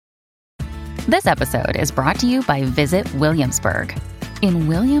This episode is brought to you by Visit Williamsburg. In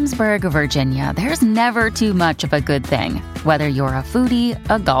Williamsburg, Virginia, there's never too much of a good thing. Whether you're a foodie,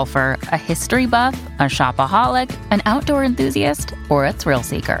 a golfer, a history buff, a shopaholic, an outdoor enthusiast, or a thrill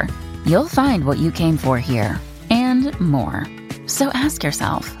seeker, you'll find what you came for here and more. So ask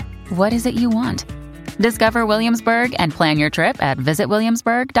yourself, what is it you want? Discover Williamsburg and plan your trip at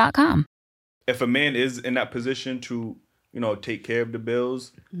visitwilliamsburg.com. If a man is in that position to, take care of the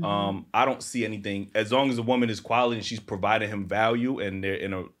bills, I don't see anything. As long as the woman is quality and she's providing him value and they're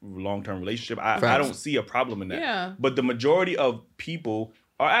in a long-term relationship, I don't see a problem in that. Yeah. But the majority of people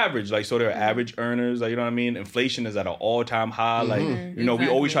are average. So they're average earners. You know what I mean? Inflation is at an all-time high. We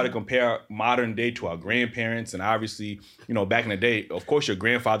always try to compare modern day to our grandparents. And obviously, back in the day, of course, your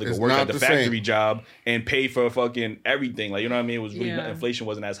grandfather could work at the factory job and pay for fucking everything. You know what I mean? It was really inflation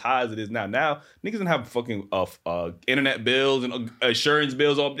wasn't as high as it is now. Now, niggas didn't have fucking internet bills and insurance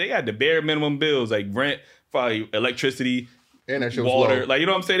bills. They had the bare minimum bills like rent, probably electricity, and that shit was water. low. You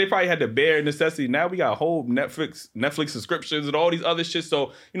know what I'm saying? They probably had the bare necessity. Now we got whole Netflix subscriptions and all these other shit.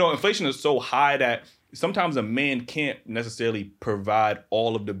 So, inflation is so high that sometimes a man can't necessarily provide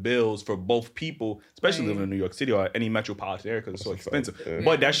all of the bills for both people, especially living in New York City or any metropolitan area because it's so expensive. Yeah.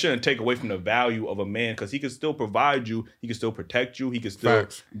 But that shouldn't take away from the value of a man because he can still provide you. He can still protect you. He can still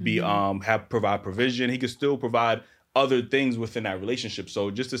provide provision. He can still provide other things within that relationship. So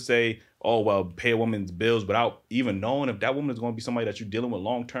just to say, pay a woman's bills without even knowing if that woman is going to be somebody that you're dealing with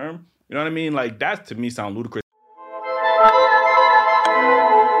long term, you know what I mean? That to me sound ludicrous.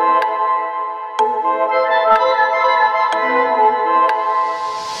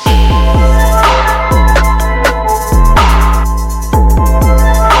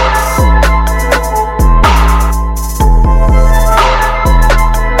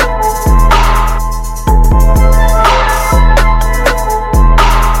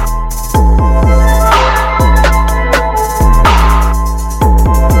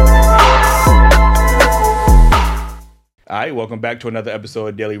 Welcome back to another episode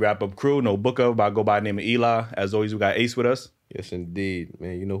of Daily Wrap Up Crew. No Booker, but I go by the name of Eli. As always, we got Ace with us. Yes, indeed,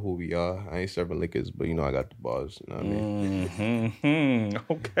 man. You know who we are. I ain't serving liquors, but I got the bars. You know what I mean?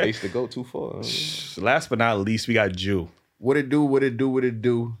 Okay. I used to go too far. Last but not least, we got Jew. What it do? What it do? What it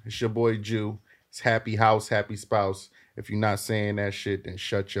do? It's your boy Jew. It's happy house, happy spouse. If you're not saying that shit, then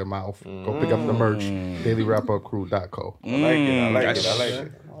shut your mouth. Go pick up the merch. DailyWrapUpCrew.co. I like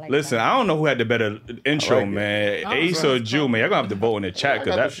it. Listen, I don't know who had the better intro, man. Ace or Jew, man. Y'all gonna have to vote in the chat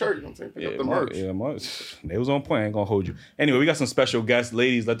because that shirt. You know what I'm saying? Pick up the merch. They was on point. I ain't gonna hold you. Anyway, we got some special guests.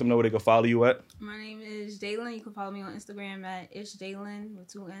 Ladies, let them know where they can follow you at. My name is Daylin. You can follow me on Instagram at ishdaylin with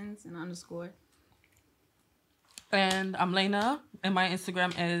 2 N's and _. And I'm Lena, and my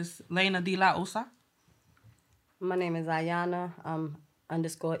Instagram is Lena de la Osa. My name is Ayana. I'm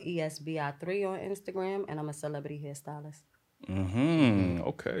 _ESBI3 on Instagram, and I'm a celebrity hairstylist.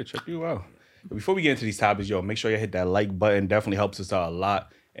 Okay, check you out. Before we get into these topics, make sure you hit that like button. Definitely helps us out a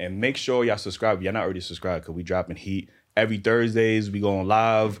lot. And make sure y'all subscribe. If you're not already subscribed, because we dropping heat. Every Thursdays, we going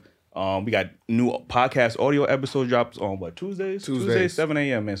live. We got new podcast audio episodes drops on Tuesdays? Tuesdays, 7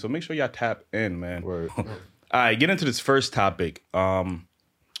 a.m., man. So make sure y'all tap in, man. Word. All right, get into this first topic.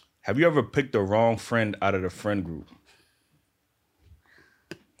 Have you ever picked the wrong friend out of the friend group?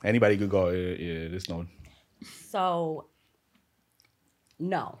 Anybody could go. Yeah, there's no. So,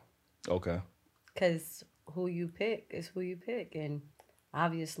 no. Okay. Because who you pick is who you pick. And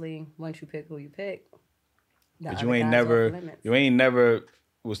obviously, once you pick who you pick, but you ain't never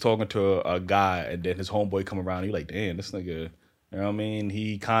was talking to a guy and then his homeboy come around and you like, damn, this nigga, you know what I mean?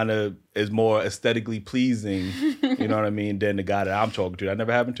 He kind of is more aesthetically pleasing, you know what I mean, than the guy that I'm talking to. That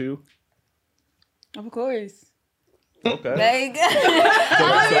never happened to you? Of course. Okay.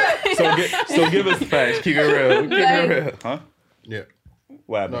 So give us facts. Keep it real. Keep it real. Huh? Yeah.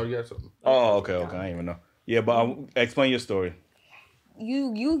 What happened? No, you got something. Oh, okay. I didn't even know. Yeah, but explain your story.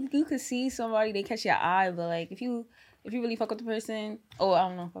 You could see somebody, they catch your eye, but if you really fuck with the person, I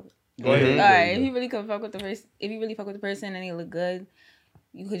don't know. Go ahead. All right, if you really fuck with the person and they look good,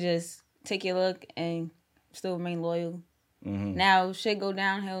 you could just take your look and still remain loyal. Now, shit go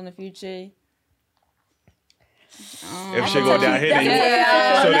downhill in the future. If shit go downhill,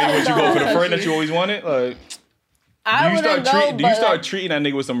 then would you go for the friend that you always wanted? Do you start treating that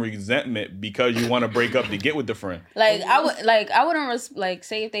nigga with some resentment because you want to break up to get with the friend? I wouldn't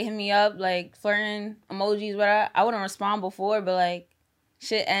say if they hit me up flirting emojis, whatever. I wouldn't respond before, but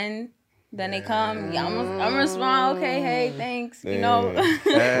shit end. Then they come, I'm gonna smile, okay, hey, thanks, you know. We'll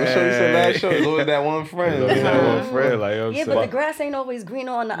show you some last show. It's always that one friend. Like, you know what I'm Yeah, saying? but the grass ain't always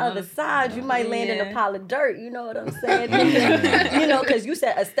greener on the other side. You might land in a pile of dirt. You know what I'm saying? You know, because you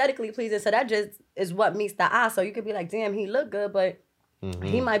said aesthetically pleasing, so that just is what meets the eye. So you could be like, damn, he look good, but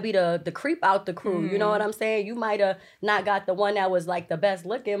he might be the creep out the crew. You know what I'm saying? You might have not got the one that was like the best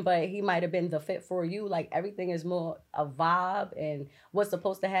looking, but he might have been the fit for you. Like everything is more a vibe, and what's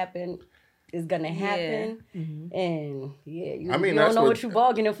supposed to happen is gonna happen. And you don't know what you're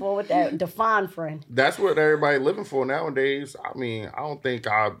bargaining for with that defined friend. That's what everybody living for nowadays. I mean, I don't think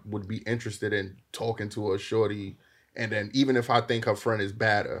I would be interested in talking to a shorty, and then even if I think her friend is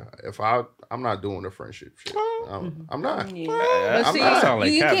better, I'm not doing the friendship shit. I'm not. Yeah. But see,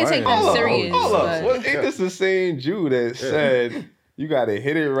 like you can't take them serious. Hold up. but- Well, ain't this the same Jew that said you gotta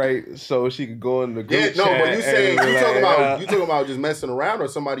hit it right so she could go in the group chat? But you saying and you be talking like, about just messing around or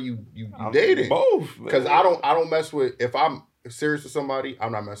somebody you dating? Both. Because I don't mess with, if I'm serious with somebody,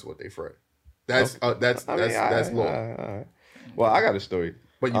 I'm not messing with their friend. That's law. Right. Well, I got a story.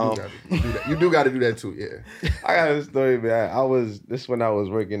 But you do gotta do that. You do got to do that too. Yeah. I got a story, man. This when I was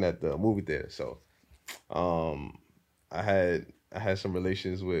working at the movie theater. So, I had some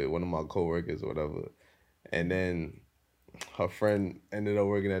relations with one of my coworkers or whatever, and then her friend ended up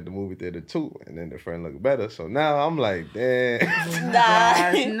working at the movie theater too, and then the friend looked better. So now I'm like, damn.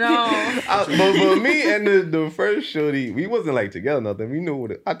 No. But me and the first shorty, we wasn't like together nothing. We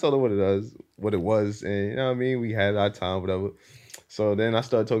knew I told her what it was, and you know what I mean. We had our time, whatever. So then I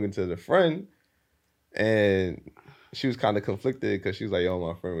started talking to the friend, and she was kind of conflicted because she was like, "Yo,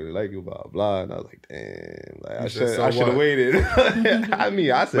 my friend really like you, blah blah." And I was like, "Damn, like I should have waited." I mean,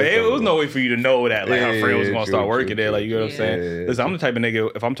 I said, but it was no way for you to know that like her friend was gonna true, start working true, there. Like, you know what I'm saying? Yeah. Listen, I'm the type of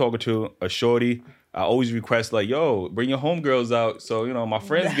nigga, if I'm talking to a shorty, I always request like, "Yo, bring your homegirls out so you know my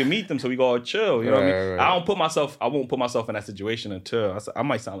friends can meet them so we go all chill." You know what I mean? Right. I won't put myself in that situation until I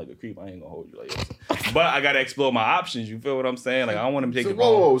might sound like a creep. I ain't gonna hold you like that. But I gotta explore my options. You feel what I'm saying? Like I don't want to take it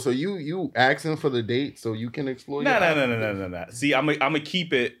wrong. So you asking for the date so you can explore? No. See, I'm gonna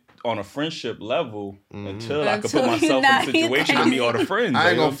keep it on a friendship level until I can put myself in a situation to meet all the friends. I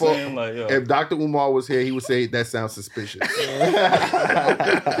ain't gonna fall. Like, if Dr. Umar was here, he would say that sounds suspicious.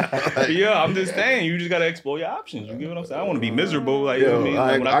 Yeah, I'm just saying, you just gotta explore your options. You get what I'm saying? I want to be miserable. Like, you know what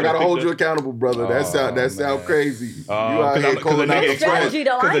I mean? Like, I gotta hold you accountable, brother. That sound crazy. You out here calling out the friend.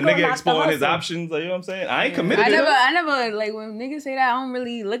 Because the nigga exploring his options. Like, you know what I'm saying? I ain't committed. I never like when niggas say that. I don't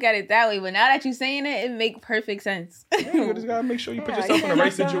really look at it that way. But now that you saying it make perfect sense. You just gotta make sure you put yourself in the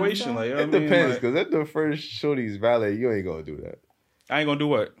right situation. Like, you know it depends, because if the first shorty's valet, you ain't gonna do that. I ain't gonna do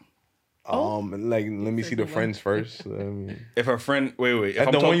what? Like, let me see the friends first. I mean, if her friend, wait.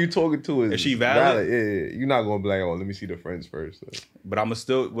 If one you talking to is she valid? Yeah, you're not gonna be like, oh, let me see the friends first. But I'm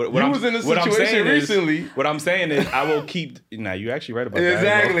still. What you was in a situation recently. What I'm saying is, I will keep. Nah, you actually right about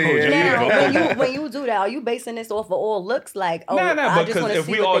exactly. that. Now, when you do that, are you basing this off of all looks? Like, oh, nah, because if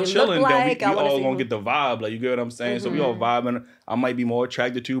we all chilling, then we all gonna get get the vibe. Like, you get what I'm saying? So we all vibing. I might be more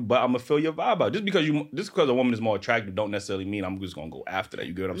attracted to you, but I'm gonna feel your vibe out. Just because a woman is more attractive, don't necessarily mean I'm just gonna go after that.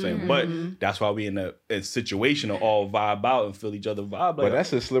 You get what I'm saying? But that's why we in a situation to all vibe out and feel each other vibe. But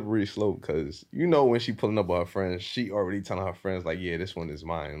that's a slippery slope, because you know when she pulling up with her friends, she already telling her friends like, yeah, this one is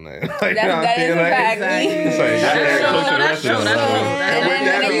mine. Like, that is a fact. And with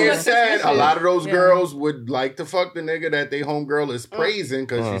that being said, a lot of those girls would like to fuck the nigga that they homegirl is praising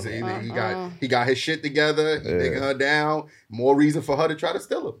because he got his shit together, he taking her down. More reason for her to try to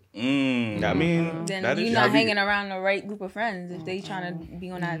steal him. I mean, then you're not hanging around the right group of friends if they trying to be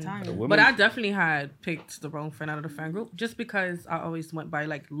on that time. But I definitely had picked the wrong friend out of the friend group just because I always went by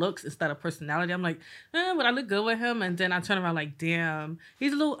like looks instead of personality. I'm like, would I look good with him? And then I turn around like, damn,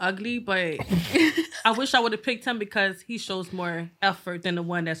 he's a little ugly, but I wish I would have picked him because he shows more effort than the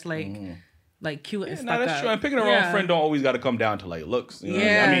one that's like cute and stuck that's up. true. And picking the wrong friend don't always got to come down to like looks. You know what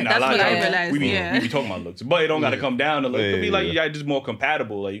I mean? That's a lot what of I times realized. we be talking about looks, but it don't got to come down to looks. It could be like y'all just more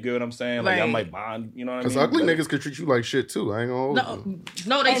compatible. Like, you get what I'm saying? Like, y'all might bond. You know what I mean? Because ugly niggas could treat you like shit too. I ain't gonna hold you.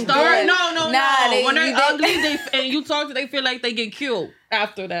 No, they start. No. When they're ugly, and you talk to, they feel like they get killed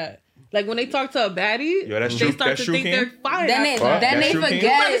after that. Like when they talk to a baddie, they start to think they're fine. Then they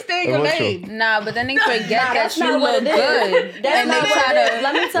forget. Nah, but then they forget that you look good. That's not what it is.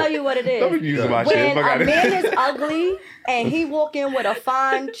 Let me tell you what it is. When a man is ugly and he walk in with a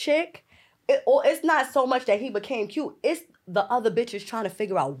fine chick, it's not so much that he became cute. It's the other bitches trying to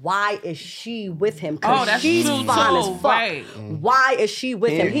figure out why is she with him? Because she's fine as fuck. Right. Why is she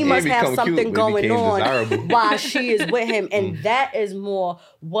with him? He must have something going on while she is with him. And that is more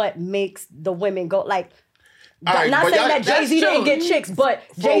what makes the women go like. right, not but saying that that's Jay-Z didn't true. get chicks, but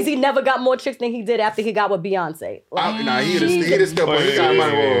Jay-Z never got more chicks than he did after he got with Beyonce. Like, Nah, he just still put he got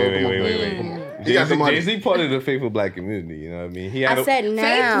money. Wait. Come on. He got the money. Jay-Z part of the faithful black community, you know what I mean? He had I said now.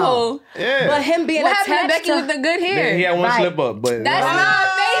 Faithful. yeah. But him being What happened to attached Becky with the good hair? He had one Right. slip up, but That's not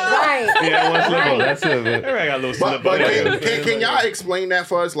faithful. Right. he had one slip up. That's it, man. I got a little slip But up. can y'all explain that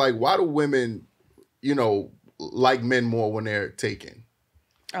for us? Like, why do women, like men more when they're taken?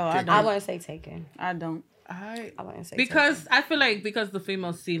 Oh, I I don't. wouldn't say taken. I don't. I wouldn't say Because I feel like because the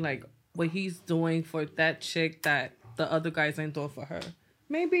females see like what he's doing for that chick that the other guys ain't doing for her.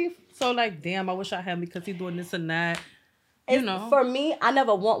 Maybe so like damn, I wish I had him because he's doing this and that. It's- For me, I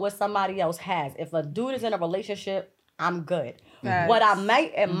never want what somebody else has. If a dude is in a relationship, I'm good. Facts. What I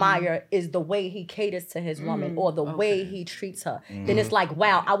might admire is the way he caters to his woman or the way he treats her. Then it's like,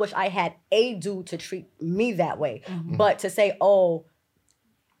 wow, I wish I had a dude to treat me that way. But to say, oh,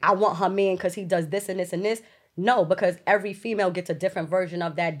 I want her man because he does this and this and this. No, because every female gets a different version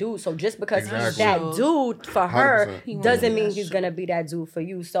of that dude. So just because he's Exactly. that dude for her 100%. doesn't mean he's going to be that dude for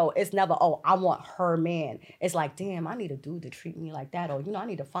you. So it's never, oh, I want her man. It's like, damn, I need a dude to treat me like that. Or, I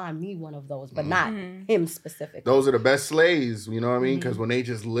need to find me one of those, but not him specifically. Those are the best slaves, you know what I mean? Because when they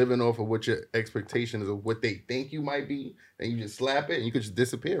just living off of what your expectations of what they think you might be, and you just slap it, and you could just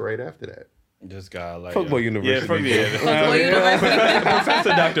disappear right after that. This guy, like Fuckboy University. Yeah, Fuckboy University. Professor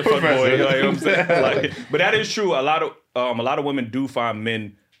Dr. Fuckboy. Like, you know what I'm saying? Like, but that is true. A lot of women do find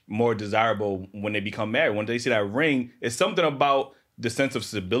men more desirable when they become married. When they see that ring, it's something about the sense of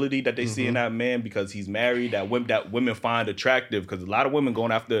stability that they see in that man because he's married that women find attractive. Because a lot of women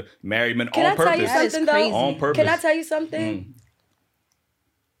going after married men Can on I purpose. tell you something, That is though? On purpose. Can I tell you something?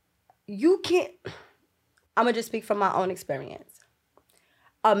 You can't... I'm going to just speak from my own experience.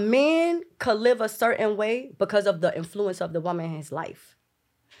 A man could live a certain way because of the influence of the woman in his life.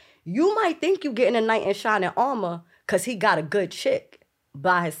 You might think you getting a knight in shining armor because he got a good chick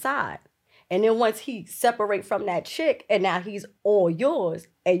by his side. And then once he separate from that chick and now he's all yours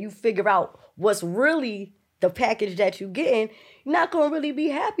and you figure out what's really the package that you getting, you're not going to really be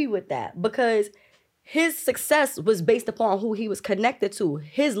happy with that because his success was based upon who he was connected to.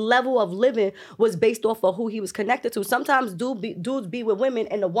 His level of living was based off of who he was connected to. Sometimes dudes be with women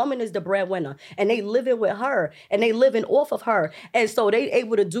and the woman is the breadwinner and they living with her and they living off of her. And so they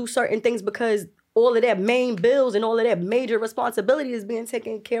able to do certain things because all of their main bills and all of their major responsibility is being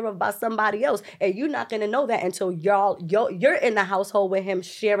taken care of by somebody else. And you're not going to know that until you're in the household with him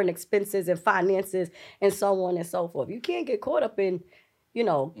sharing expenses and finances and so on and so forth. You can't get caught up in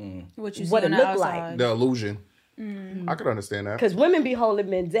What you see what on it the look like. outside. The illusion. I could understand that. Because women be holding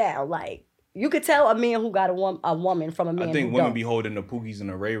men down. Like, you could tell a man who got a woman from a man I think who women don't. be holding the Pookies and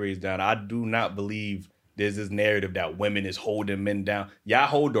the Ray Rays down. I do not believe there's this narrative that women is holding men down. Y'all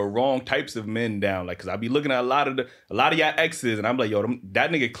hold the wrong types of men down. Like, cause I be looking at a lot of y'all exes, and I'm like, yo, that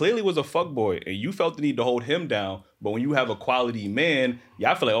nigga clearly was a fuckboy, and you felt the need to hold him down. But when you have a quality man,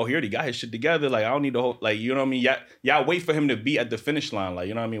 y'all feel like, oh, he already got his shit together. Like, I don't need to hold, like, you know what I mean? Y'all wait for him to be at the finish line. Like,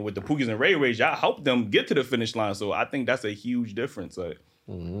 you know what I mean? With the Pookies and Ray Rays, y'all help them get to the finish line. So I think that's a huge difference. Like,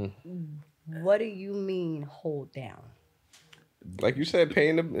 What do you mean hold down? Like you said,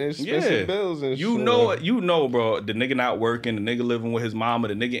 paying the expensive bills and you shit. know, bro. The nigga not working, the nigga living with his mama,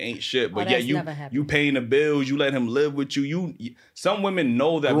 the nigga ain't shit. But that's yeah, never happened. you paying the bills, you let him live with you. Some women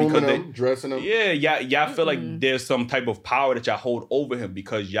know that Grooming because them, dressing them. y'all feel like there's some type of power that y'all hold over him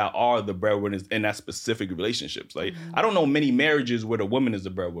because y'all are the breadwinners in that specific relationships. Like I don't know many marriages where the woman is the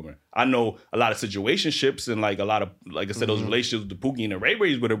breadwinner. I know a lot of situationships and like a lot of, like I said, those relationships with the Pookie and the Ray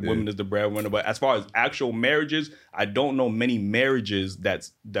Rays where the woman is the breadwinner. But as far as actual marriages, I don't know many marriages that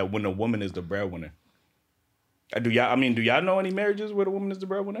when a woman is the breadwinner. Do y'all know any marriages where the woman is the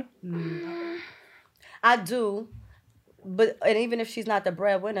breadwinner? I do, but and even if she's not the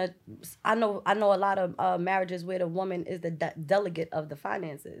breadwinner, I know a lot of marriages where the woman is the delegate of the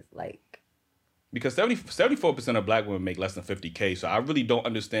finances. Like, Because 74% of black women make less than $50K. So I really don't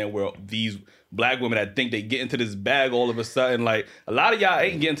understand where these black women that think they get into this bag all of a sudden, like a lot of y'all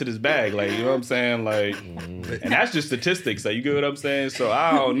ain't getting to this bag. Like, you know what I'm saying? Like, and that's just statistics. Like, you get what I'm saying? So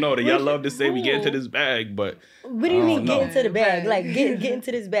I don't know that y'all love to say we get into this bag, but what do you mean know. get into the bag? Like get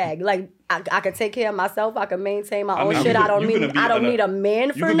into this bag. Like I can take care of myself. I can maintain my own mean, shit. I don't you need can be need a man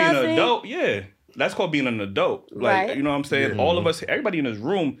you for can be nothing. an adult, yeah. That's called being an adult. Like, Right. you know what I'm saying? All of us, everybody in this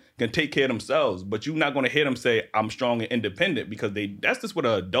room can take care of themselves, but you're not going to hear them say, I'm strong and independent because that's just what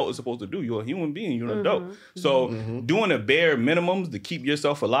an adult is supposed to do. You're a human being. You're an adult. So doing the bare minimums to keep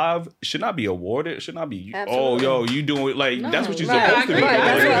yourself alive should not be awarded. It should not be, Absolutely. oh, yo, you doing it. Like, that's what you're Right. supposed to be. Right.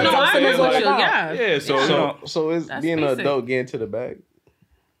 That's what No, I adulting agree is all with you. about. Yeah. Yeah, so, you know, So is That's being an basic. adult getting to the bag?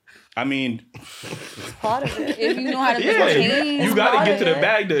 I mean, Part of it. If you know how to yeah, maintain, you got part to get of to the it.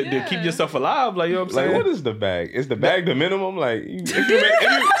 bag to keep yourself alive. Like, you know what I'm Like, saying? what is the bag? Is the bag the minimum? Like, if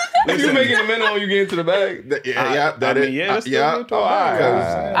you making the minimum, you get into the bag. That's yeah. still all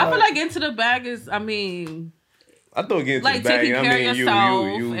right. I feel like into the bag is, I mean, I thought getting to like the bag, taking I care mean, of you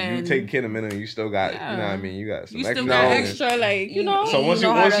yourself take care of the minimum, you still got, Yeah. you know what I mean? You got some you extra. still got money. extra, like, you know. So once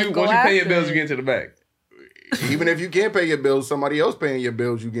know how to you go pay your after bills, it. you get into the bag. Even if you can't pay your bills, somebody else paying your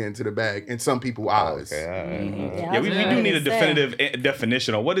bills, you get into the bag. In some people's eyes. Okay, all right. Yeah, we do need a definitive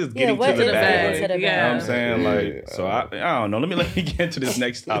definition on what is getting what to the is bag. getting Like, to the you know what I'm bag? saying? Yeah. Like, so I don't know. Let me get into this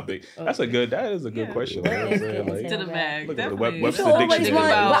next topic. That is a good question. Like, you know what I'm saying? Like, to the bag. Look at the Definitely. Webster You should always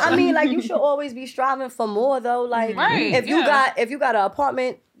Dictionary. want, but I mean, like you should always be striving for more though. Like Right, if you yeah. got an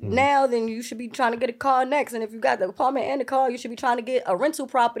apartment now, then you should be trying to get a car next. And if you got the apartment and the car, you should be trying to get a rental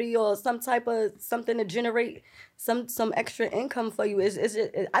property or some type of something to generate some extra income for you.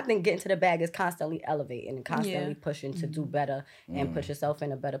 I think getting to the bag is constantly elevating and constantly pushing to do better and put yourself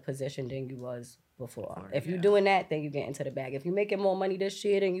in a better position than you was before. If you're doing that, then you get into the bag. If you're making more money this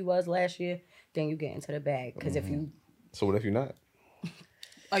year than you was last year, then you get into the bag. Because if you So what if you're not?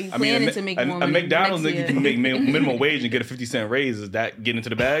 are you planning to make more a money McDonald's next nigga year? can make minimum wage and get a 50-cent raise. Is that getting into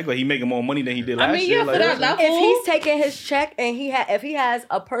the bag? Like he making more money than he did last year? yeah, Like, for that level. if he's taking his check and if he has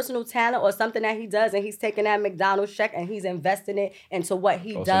a personal talent or something that he does and he's taking that McDonald's check and he's investing it into what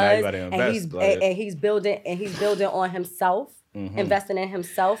he Oh, so now you does gotta and invest, like- and he's building on himself, investing in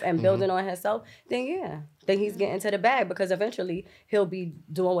himself and building on himself, then he's getting to the bag because eventually he'll be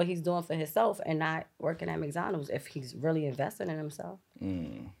doing what he's doing for himself and not working at McDonald's if he's really investing in himself.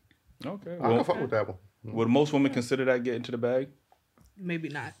 Okay. I can fuck with that one. Would most women consider that getting to the bag? Maybe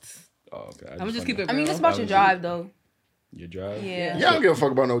not. Oh, okay. I'm gonna just keep it I mean, real. it's about your drive though. Your drive? Yeah. Yeah, I don't give a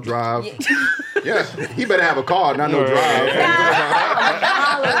fuck about no drive. Yeah, he better have a car, not no drive.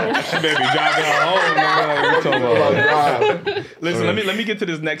 She better be driving her home. Man. We talking about Drive. Listen, let me get to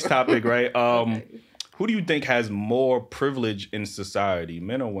this next topic, right? Who do you think has more privilege in society,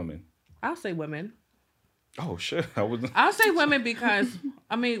 men or women? I'll say women. Oh shit, I wasn't. I'll say women because,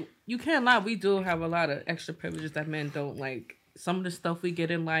 I mean, you can't lie. We do have a lot of extra privileges that men don't. Like, some of the stuff we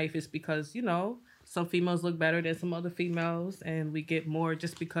get in life is because, you know, some females look better than some other females, and we get more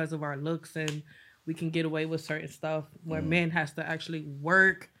just because of our looks, and we can get away with certain stuff where men has to actually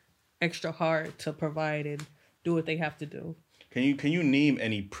work extra hard to provide and do what they have to do. Can you name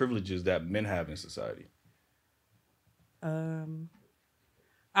any privileges that men have in society?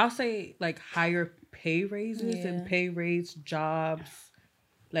 I'll say like higher pay raises and pay raise jobs.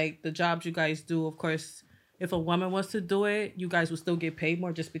 Like the jobs you guys do, of course, if a woman wants to do it, you guys will still get paid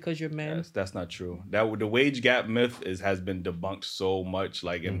more just because you're men. That's not true. That the wage gap myth has been debunked so much.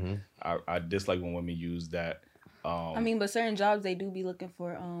 Like, and I dislike when women use that. I mean, but certain jobs they do be looking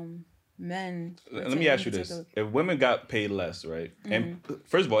for men. Let me ask you this: if women got paid less, right? And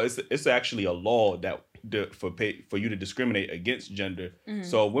first of all, it's actually a law that for you to discriminate against gender.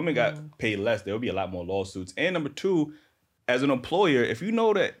 So if women got paid less, there would be a lot more lawsuits. And number two, as an employer, if you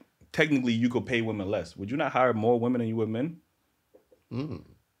know that technically you could pay women less, would you not hire more women than you would men? I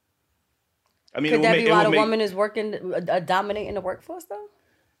mean, Could that be why the woman is working, dominating the workforce though?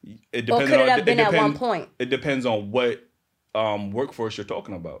 It Or depends could it on, have been at one point? It depends on what workforce you're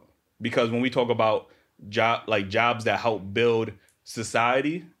talking about. Because when we talk about jobs that help build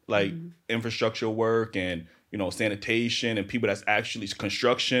society, like infrastructure work and sanitation and people that's actually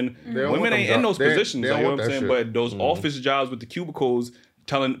construction, women ain't in those positions. Like, you know what I'm saying? But those office jobs with the cubicles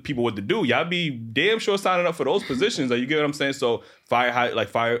telling people what to do, y'all be damn sure signing up for those positions. Like, you get what I'm saying? So fire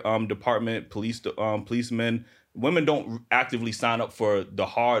department, policemen. Women don't actively sign up for the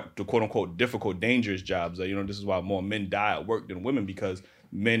quote unquote difficult, dangerous jobs. Like, this is why more men die at work than women, because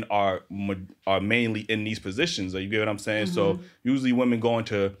men are mainly in these positions. Like, you get what I'm saying? So usually women go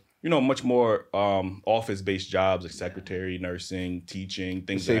into much more office-based jobs like secretary, nursing, teaching,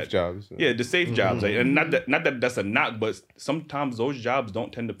 things like that. safe jobs. Yeah, the safe jobs. Like, and not that that's a knock, but sometimes those jobs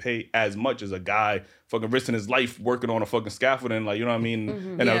don't tend to pay as much as a guy fucking risking his life working on a fucking scaffolding, like, you know what I mean?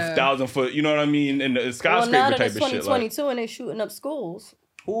 And a 1,000-foot, you know what I mean? And the skyscraper now that type it's of shit. 2022 and they shooting up schools.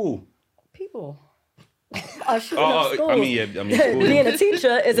 Who? People are shooting up schools. I mean, Being a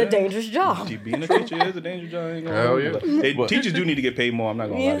teacher is a dangerous job. Being a teacher is a dangerous job. I ain't gonna Hell lie. yeah. Teachers do need to get paid more. I'm not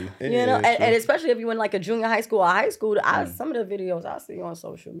gonna lie to you. And especially if you're in like a junior high school or high school, some of the videos I see on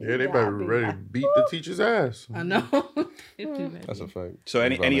social media. Yeah, they better be ready to beat the teacher's ass. I know. That's a fact. So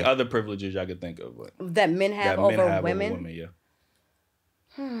any other privileges I could think of? That men have over women. Yeah.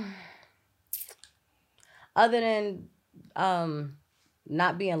 Other than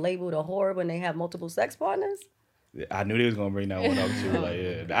not being labeled a whore when they have multiple sex partners. I knew they was gonna bring that one up too. Like,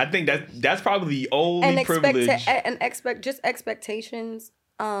 yeah, I think that's probably the only privilege. Just expectations.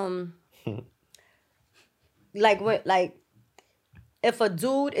 Like if a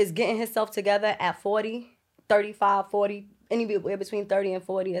dude is getting himself together at 40, 35, 40, anywhere between 30 and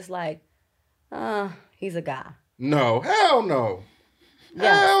 40, it's like, he's a guy. No, hell no.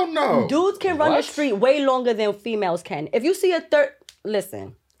 Yes. Hell no. Dudes can run the street way longer than females can. If you see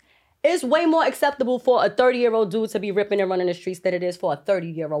listen, it's way more acceptable for a 30-year-old dude to be ripping and running the streets than it is for a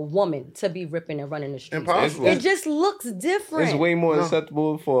 30-year-old woman to be ripping and running the streets. Impossible. It just looks different. It's way more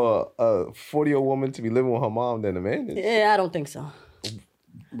acceptable for a 40-year-old woman to be living with her mom than a man is. Yeah, I don't think so.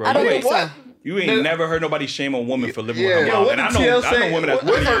 Bro, I don't think so. You ain't never heard nobody shame a woman for living with her mom. What And I did know TL women that's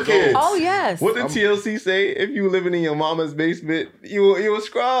with her kids. Oh, yes. What did TLC say? If you living in your mama's basement, you a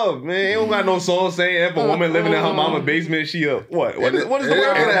scrub, man. You don't got no song saying if a woman living in her mama's basement, she a what? What is the word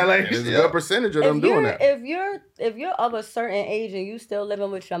for that? Like, there's a good percentage of them doing that. If you're of a certain age and you still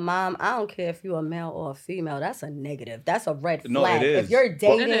living with your mom, I don't care if you're a male or a female. That's a negative. That's a red flag. No, it is. If you're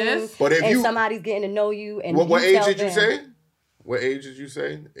dating But if and somebody's getting to know you and what age did you say? What age did you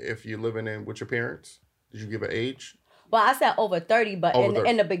say? If you're living in with your parents, did you give an age? Well, I said over 30, but Over 30.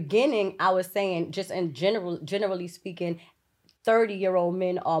 in the beginning, I was saying just in generally speaking, 30-year-old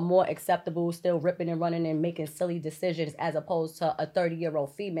men are more acceptable, still ripping and running and making silly decisions as opposed to a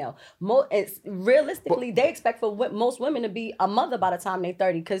 30-year-old female. Realistically, they expect for most women to be a mother by the time they're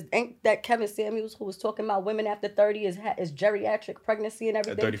 30. Because ain't that Kevin Samuels who was talking about women after 30 is geriatric pregnancy and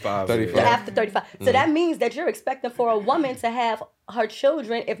everything? 35. After 35. So that means that you're expecting for a woman to have her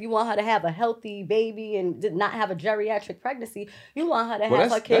children, if you want her to have a healthy baby and did not have a geriatric pregnancy, you want her to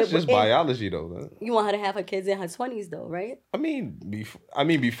have her kids. That's just biology, though. Man. You want her to have her kids in her 20s, though, right? I mean,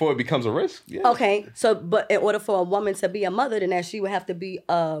 before it becomes a risk. Yeah. Okay, so but in order for a woman to be a mother, then that she would have to be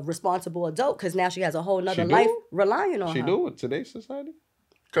a responsible adult because now she has a whole nother life relying on her. She do it today's society.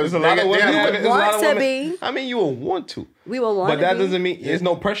 Because a lot of women. I mean, you will want to. We will want to. But that doesn't mean there's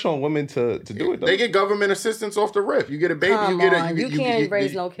no pressure on women to do it. Though. They get government assistance off the rip. You get a baby, you can't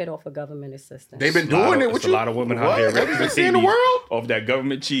raise no kid off of government assistance. They've been doing it with you. A lot of women out here in the world off that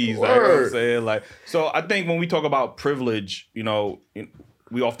government cheese. Like, you know what I'm saying? Like, so I think when we talk about privilege,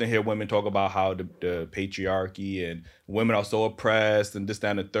 we often hear women talk about how the patriarchy and women are so oppressed and this, that,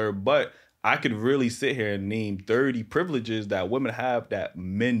 and the third. But I could really sit here and name 30 privileges that women have that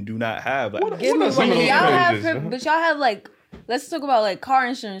men do not have. Like, Give me one. But y'all have let's talk about car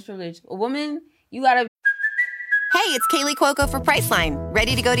insurance privilege. A woman, you gotta. Hey, it's Kaylee Cuoco for Priceline.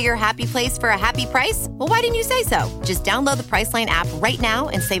 Ready to go to your happy place for a happy price? Well, why didn't you say so? Just download the Priceline app right now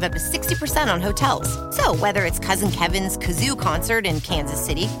and save up to 60% on hotels. So whether it's Cousin Kevin's Kazoo Concert in Kansas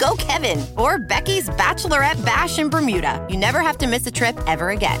City, go Kevin, or Becky's Bachelorette Bash in Bermuda, you never have to miss a trip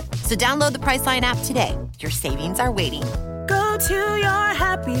ever again. So download the Priceline app today. Your savings are waiting. Go to your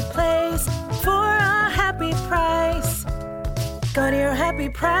happy place for a happy price. Go to your happy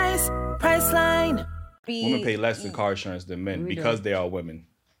price, Priceline. Women pay less in car insurance than men because they are women.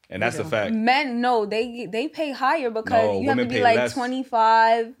 And that's a fact. Men, no, they pay higher because you have to be less.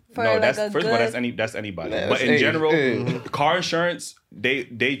 25 for first of all, that's anybody. Yeah, but in general, car insurance,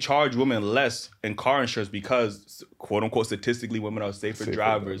 they charge women less in car insurance because, quote unquote, statistically, women are safer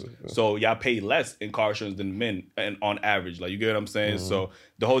drivers. So y'all pay less in car insurance than men, and on average, like, you get what I'm saying? Mm-hmm. So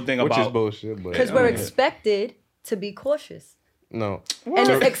the whole thing which about is bullshit, because we're expected to be cautious. No. And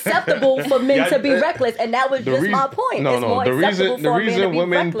it's acceptable for men to be reckless. And that was just my point. The reason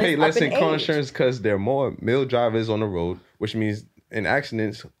women pay less in car insurance because there are more male drivers on the road, which means in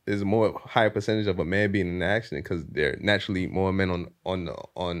accidents is a more higher percentage of a man being in an accident because there are naturally more men on a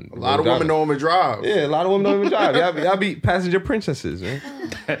lot of women don't even drive. Yeah, a lot of women don't even drive. Y'all be passenger princesses, man.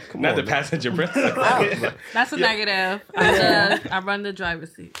 Not the passenger princess. That's a negative. I run the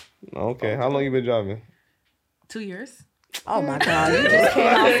driver's seat. Okay, how long you been driving? 2 years. Oh my God! You just came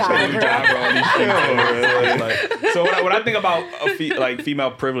outside. So when I think about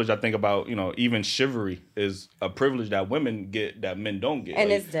female privilege, I think about even chivalry is a privilege that women get that men don't get, and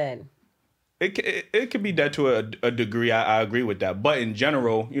it's dead. It can be dead to a degree. I agree with that, but in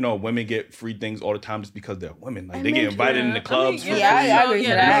general, women get free things all the time just because they're women. Like they get invited in the clubs. I agree with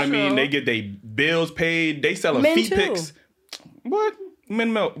that. You know what I mean? They get their bills paid. They selling feet pics. What?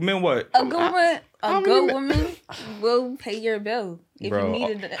 Men what? A good woman will pay your bill if you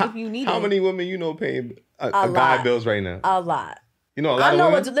need it. How many women paying a guy bills right now? A lot. You know a lot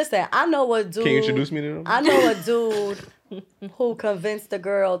of women? Listen, I know a dude. Can you introduce me to them? I know a dude who convinced a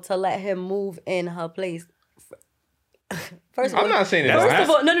girl to let him move in her place. First of all, I'm not saying that. First of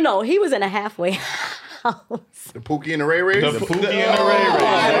all, no. He was in a halfway house. The Pookie and the Ray Rays? The Pookie and the Ray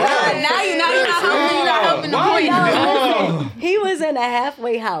Rays. Now you're not helping the point. He was in a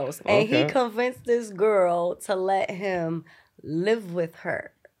halfway house, and he convinced this girl to let him live with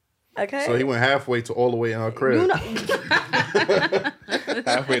her. Okay. So he went halfway to all the way in her crib. You know,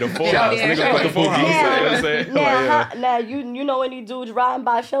 halfway to Full House. Nigga put the Full House. Now you know any dudes riding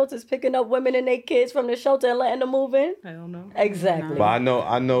by shelters picking up women and their kids from the shelter and letting them move in? I don't know. Exactly. But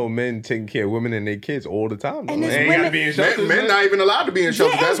I know men taking care of women and their kids all the time. And they ain't women, gotta be in shelters. Men not even allowed to be in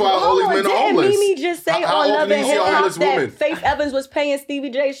shelters. That's why all these men are homeless. Didn't Mimi just say How on Love often and you see Hip a Hop homeless that woman? Faith Evans was paying Stevie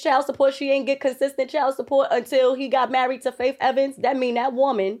J's child support? She ain't get consistent child support until he got married to Faith Evans. That mean that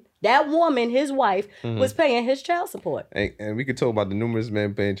woman, his wife, was paying his child support. And we could talk about the numerous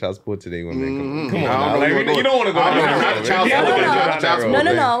men paying child support to their women. Come on, I don't know. you don't want to go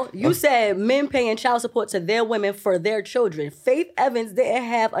down. No. You said men paying child support to their women for their children. Faith Evans didn't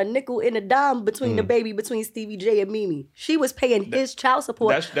have a nickel and a dime between the baby between Stevie J and Mimi. She was paying his child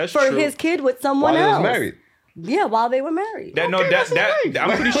support that's for true. his kid with someone While they else. was married. Yeah, while they were married.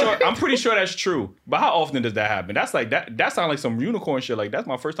 I'm pretty sure that's true. But how often does that happen? That's like that sounds like some unicorn shit. Like that's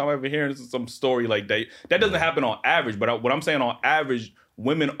my first time ever hearing some story like that. That doesn't happen on average, but what I'm saying on average,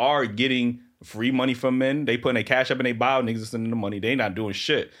 women are getting free money from men. They putting their cash up in their bio, niggas are sending the money. They not doing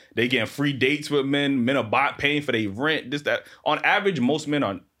shit. They getting free dates with men. Men are paying for their rent, this, that. On average, most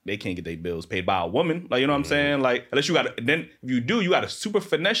men they can't get their bills paid by a woman. Like, you know what I'm saying? Like, unless you then if you do, you got to super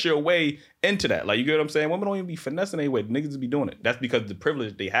finesse your way into that. Like, you get what I'm saying? Women don't even be finessing their way. Niggas be doing it. That's because of the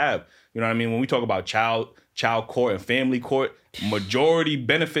privilege they have. You know what I mean? When we talk about child court and family court, majority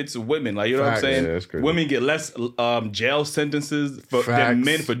benefits of women. Like, you know what I'm saying? Yeah, that's crazy. Women get less jail sentences than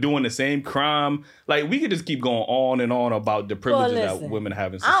men for doing the same crime. Like, we could just keep going on and on about the privileges that women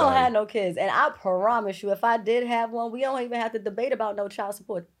have in society. I don't have no kids, and I promise you, if I did have one, we don't even have to debate about no child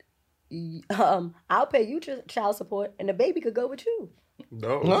support. I'll pay you child support, and the baby could go with you.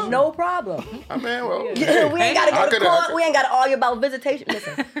 No problem. I mean, well, we ain't gotta go to court. We ain't gotta argue about visitation.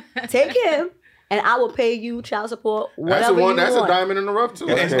 Listen, take him, and I will pay you child support. That's a diamond in the rough too.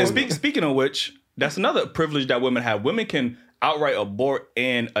 And speaking of which, that's another privilege that women have. Women can outright abort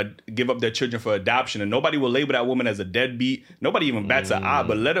and give up their children for adoption, and nobody will label that woman as a deadbeat. Nobody even bats an eye.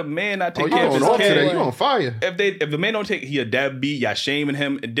 But let a man not take care of his kid. You on fire? If the man don't take, he a deadbeat. Y'all shaming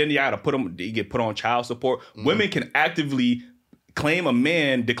him, and then you gotta put him. He get put on child support. Women can actively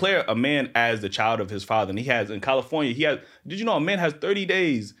declare a man as the child of his father. And he has, in California, did you know a man has 30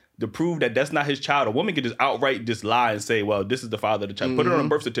 days to prove that that's not his child? A woman can just outright just lie and say, well, this is the father of the child. Put it on a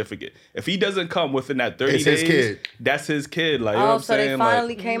birth certificate. If he doesn't come within that 30 days, his kid. That's his kid. Like, you know what I'm saying? They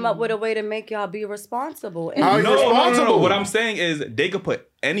finally came up with a way to make y'all be responsible. No. What I'm saying is they could put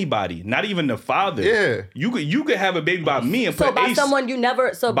anybody, not even the father. Yeah. You could have a baby by me and put by someone you never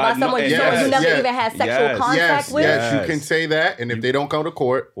even had sexual contact with. Yes, you can say that, and if they don't come to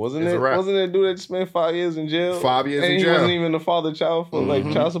court, wasn't it a dude that spent 5 years in jail? 5 years in jail. He wasn't even the father child for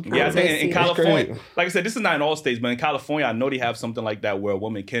like child support. Yeah, I think in California, like I said, this is not in all states, but in California, I know they have something like that where a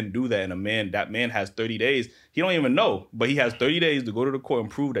woman can do that, and that man has 30 days. He don't even know, but he has 30 days to go to the court and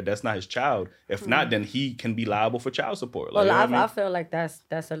prove that that's not his child. If not, then he can be liable for child support. Like, I feel like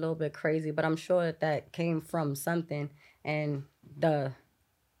that's a little bit crazy, but I'm sure that came from something, and the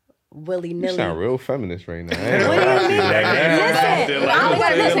willy-nilly. You sound real feminist right now. What do you mean?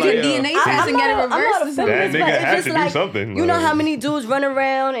 Listen, your DNA test and get it reversed. I'm not a feminist, that nigga but had it's to just do something. You know how many dudes run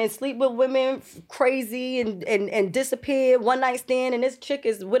around and sleep with women crazy and disappear, one night stand, and this chick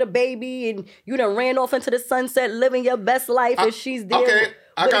is with a baby, and you done ran off into the sunset living your best life, and she's there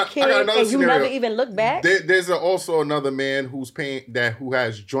with a kid, and you never even look back? There's also another man who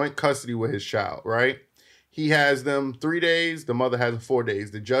has joint custody with his child, right? He has them 3 days. The mother has 4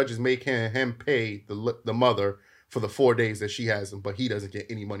 days. The judge is making him pay the mother for the 4 days that she has him, but he doesn't get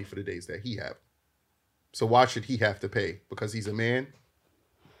any money for the days that he have. So why should he have to pay? Because he's a man?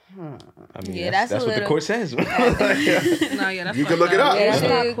 I mean, that's what the court says. You can look it up. Yeah, that's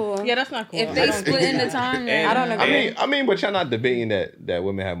not cool. Yeah, that's not cool. If they split in the time, then I don't agree. I mean, but y'all not debating that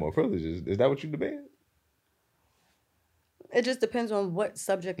women have more privileges. Is that what you debating? It just depends on what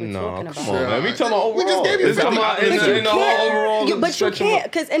subject we're talking about. Come on, man. We talking about overall. We just gave you 50. But you can't,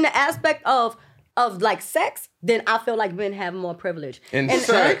 because in the aspect of like sex, then I feel like men have more privilege. And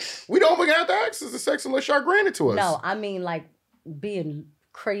sex? We don't have to access the sex unless y'all grant it to us. No, I mean like being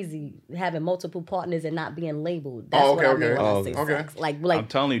crazy having multiple partners and not being labeled. That's okay, what I mean okay. when I say sex. Like I'm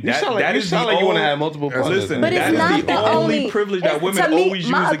telling you, You sound like you want to have multiple partners. Listen, but that it's not is the the only privilege that women always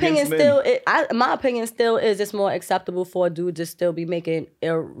use against men. My opinion still is it's more acceptable for a dude to still be making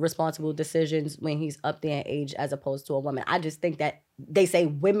irresponsible decisions when he's up there in age as opposed to a woman. I just think that they say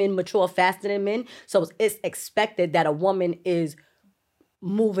women mature faster than men, so it's expected that a woman is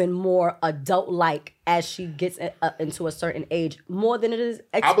moving more adult-like as she gets into a certain age, more than it is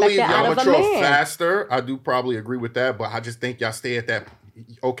expected I believe out y'all of a mature man. faster. I do probably agree with that, but I just think y'all stay at that.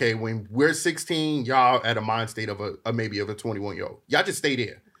 Okay, when we're 16, y'all at a mind state of a maybe of a 21-year-old. Y'all just stay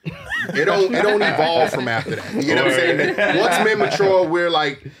there. It don't evolve from after that. You know what I'm saying? Once men mature, we're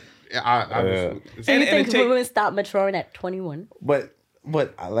like, So you think women stop maturing at 21?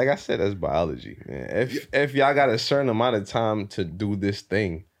 But like I said, that's biology, man. If y'all got a certain amount of time to do this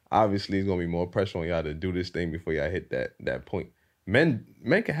thing, obviously it's gonna be more pressure on y'all to do this thing before y'all hit that point. Men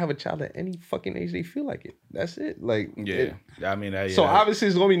can have a child at any fucking age they feel like it. That's it. Like I mean, so obviously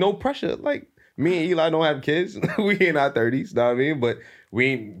it's gonna be no pressure. Like me and Eli don't have kids. We in our 30s, know what I mean? But we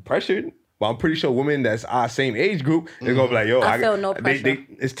ain't pressured. But I'm pretty sure women that's our same age group, they're gonna be like, yo, I feel no pressure.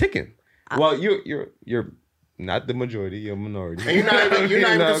 It's ticking. Well, you're not the majority, you're a minority. And you're not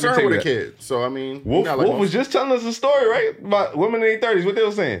even concerned with a kid. So, I mean... Wolf was just telling us a story, right? About women in their 30s. What they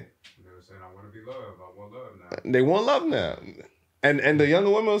were saying? They were saying, I want to be loved. I want love now. They want love now. And the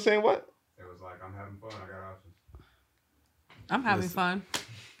younger women were saying what? It was like, I'm having fun. I got options. I'm having fun.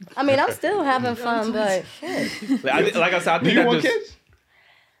 I mean, I'm still having fun, but shit. Like I said, I think do you want kids?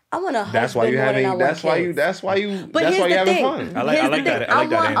 I want a husband. That's why you having. That's why you having fun. I like that. I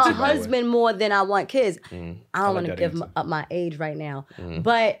want a husband more than I want kids. I don't want to give up my age right now,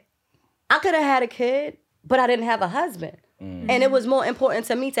 but I could have had a kid, but I didn't have a husband, and it was more important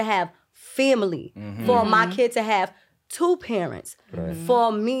to me to have family, for my kid to have two parents,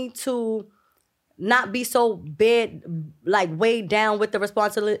 for me to not be so bad, like weighed down with the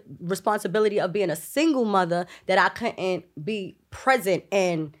responsibility of being a single mother that I couldn't be present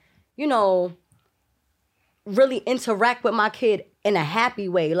and, you know, really interact with my kid in a happy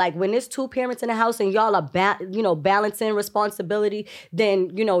way. Like when there's two parents in the house and y'all are, balancing responsibility,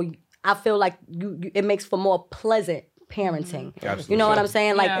 then, I feel like it makes for more pleasant parenting. You know what I'm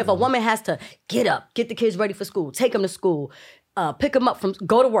saying? Like if a woman has to get up, get the kids ready for school, take them to school, pick them up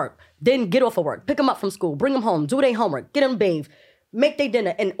go to work, then get off of work, pick them up from school, bring them home, do their homework, get them bathed, make their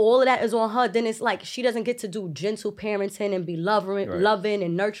dinner, and all of that is on her, then it's like she doesn't get to do gentle parenting and be loving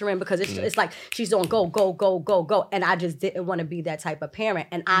and nurturing because it's like she's doing go. And I just didn't want to be that type of parent.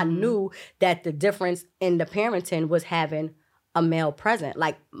 And I knew that the difference in the parenting was having a male present.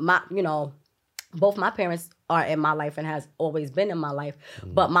 Like both my parents are in my life and has always been in my life.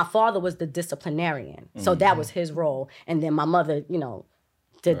 But my father was the disciplinarian. So that was his role. And then my mother,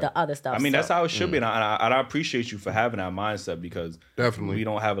 did the other stuff. I mean, that's how it should be. And I appreciate you for having that mindset because definitely we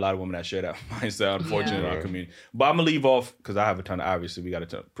don't have a lot of women that share that mindset, unfortunately, in our community. But I'm going to leave off, because I have a ton of, obviously, women got a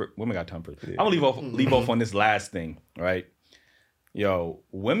ton of I'm going to leave off on this last thing, right? Yo,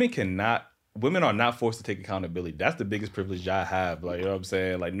 women are not forced to take accountability. That's the biggest privilege I have. Like, you know what I'm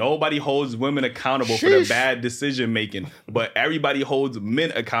saying? Like, nobody holds women accountable for their bad decision making, but everybody holds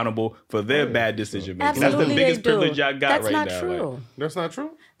men accountable for their bad decision making. That's the biggest privilege I got right now. That's not true. Like, that's not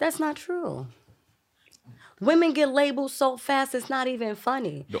true? That's not true. Women get labeled so fast, it's not even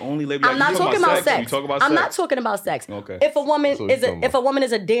funny. The only label I'm not talking about sex. You talk about I'm sex. not talking about sex. Okay. If a woman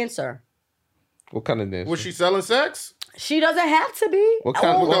is a dancer, what kind of dancer? Was she selling sex? She doesn't have to be. What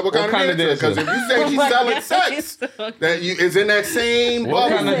kind of dancer? Because if you say she's selling sex, that is in that same what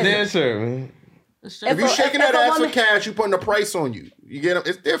kind of dancer, man? If you shaking that ass for cash, you putting a price on you. You get them.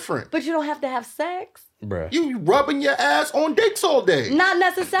 It's different. But you don't have to have sex. Bruh. You rubbing your ass on dicks all day. Not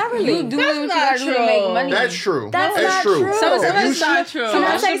necessarily. You doing what you gotta do to make money. That's true. That's not true. That's not true. Can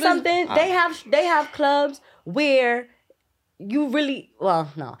I say something? They have clubs where you really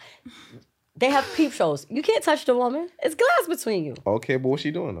no. They have peep shows. You can't touch the woman. It's glass between you. Okay, but what's she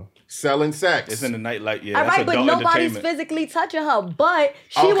doing though? Selling sex. It's in the nightlight. Yeah. All right, but nobody's physically touching her. But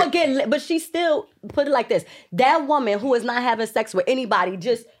she would get. But she still put it like this: that woman who is not having sex with anybody,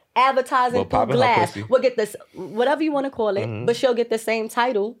 just advertising through glass, will get this whatever you want to call it. But she'll get the same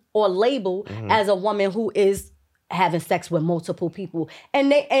title or label as a woman who is having sex with multiple people,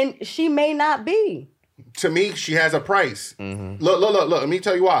 and she may not be. To me, she has a price. Look. Let me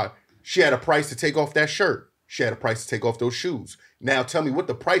tell you why. She had a price to take off that shirt. She had a price to take off those shoes. Now tell me what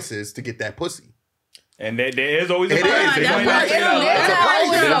the price is to get that pussy. And there is always a price. It's a price.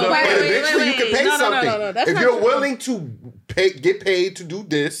 But eventually you can pay something. If you're willing to get paid to do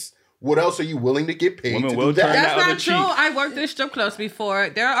this, what else are you willing to get paid to do that? That's not true. I worked in strip clubs before.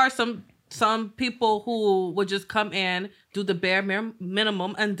 There are some people who would just come in, do the bare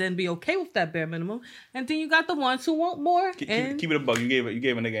minimum, and then be okay with that bare minimum. And then you got the ones who want more. Keep it a buck. You gave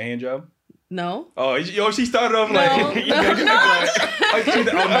a nigga a hand job? No. Oh, she started off like... No.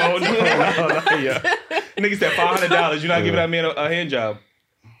 Yeah. Nigga said $500. You're not giving that man a hand job.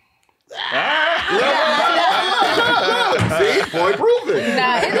 See, point proven.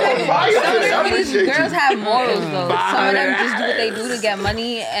 Nah, it's like girls have morals though. Some of them just do what they do to get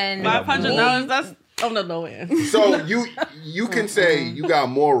money, and $500. That's on the low end. So you can say you got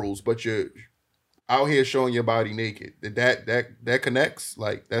morals, but you're out here showing your body naked. That connects.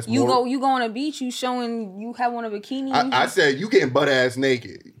 Like that's you go on a beach. You showing you have on a bikini. I said you getting butt ass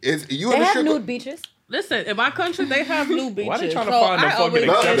naked. They have nude beaches. Listen, in my country, they have nude beaches. Why they trying to find a fucking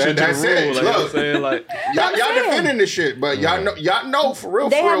exception to the rule? Like, Look, I'm saying, like, y'all defending this shit, but y'all know for real.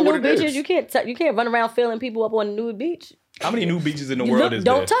 They for have real nude beaches. You can't run around filling people up on a nude beach. How many nude beaches in the world is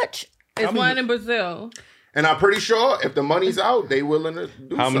there? Don't touch. It's one in Brazil. And I'm pretty sure if the money's out, they willing to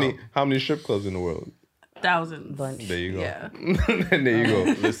do something. How many strip clubs in the world? Thousands. There you go. Yeah. There you go.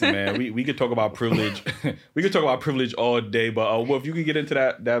 Listen, man, we could talk about privilege. We could talk about privilege all day, but if you could get into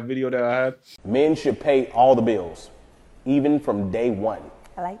that video that I had. Men should pay all the bills, even from day one.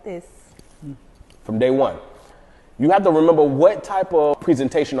 I like this. From day one. You have to remember what type of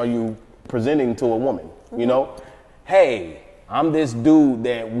presentation are you presenting to a woman, you know? Hey, I'm this dude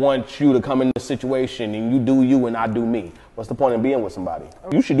that wants you to come in this situation and you do you and I do me. What's the point in being with somebody?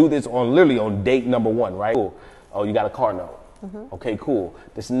 You should do this literally on date number one, right? Cool. Oh, you got a car note. Mm-hmm. Okay, cool.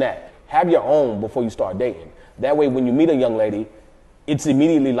 This and that. Have your own before you start dating. That way, when you meet a young lady, it's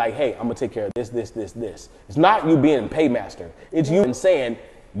immediately like, hey, I'm gonna take care of this. It's not you being paymaster. It's you saying,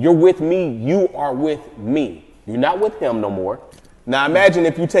 you're with me, you are with me. You're not with him no more. Now imagine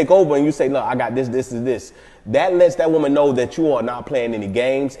if you take over and you say, look, I got this. That lets that woman know that you are not playing any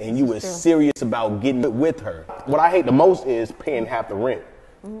games and you is serious about getting it with her. What I hate the most is paying half the rent.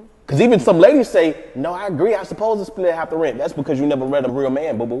 Because even some ladies say, no, I agree, I'm supposed to split half the rent. That's because you never met a real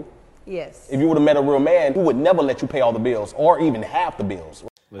man, boo-boo. Yes. If you would have met a real man, he would never let you pay all the bills or even half the bills.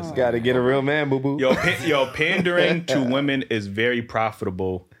 Let's gotta get a real man, boo-boo. Yo, pandering to women is very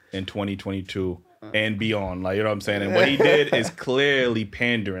profitable in 2022. And beyond, like, you know what I'm saying? And what he did is clearly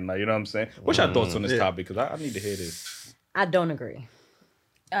pandering, like, you know what I'm saying? What's your thoughts on this topic? Because I need to hear this. I don't agree.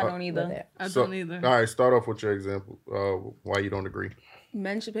 I don't either. I don't either. All right, start off with your example. Why you don't agree?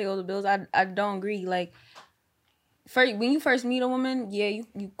 Men should pay all the bills. I don't agree. Like, when you first meet a woman, yeah,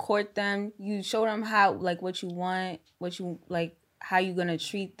 you court them. You show them how, like, what you want, how you gonna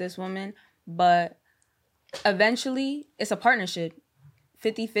treat this woman. But eventually, it's a partnership.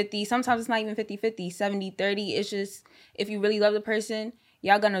 50-50. Sometimes it's not even 50-50. 70-30. It's just, if you really love the person,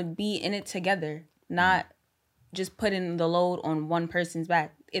 y'all gonna be in it together, not just putting the load on one person's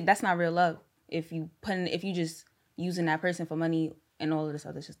back. That's not real love. If you just using that person for money and all of this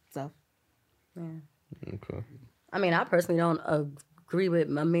other stuff. Yeah. Okay. I mean, I personally don't agree with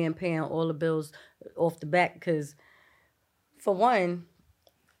my man paying all the bills off the back because, for one,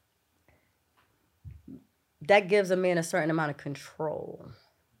 that gives a man a certain amount of control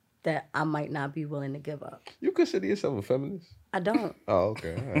that I might not be willing to give up. You consider yourself a feminist? I don't. Oh,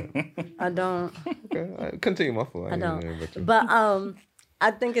 okay. All right. I don't. Okay. All right. Continue, my fault. I don't. But I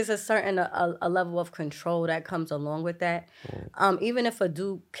think it's a certain a level of control that comes along with that. Even if a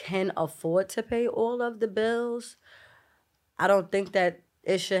dude can afford to pay all of the bills, I don't think that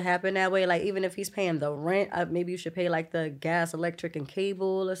it should happen that way. Like, even if he's paying the rent, maybe you should pay, like, the gas, electric, and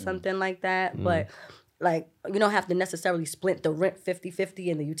cable or something like that. But, like, you don't have to necessarily split the rent 50-50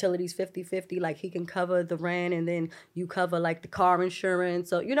 and the utilities 50-50. Like, he can cover the rent and then you cover, like, the car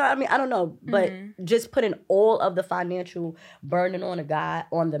insurance. So, you know what I mean? I don't know. But just putting all of the financial burden on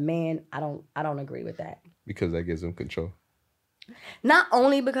the man, I don't agree with that. Because that gives him control. Not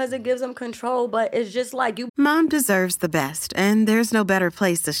only because it gives them control, but it's just like you. Mom deserves the best, and there's no better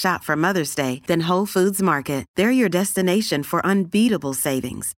place to shop for Mother's Day than Whole Foods Market. They're your destination for unbeatable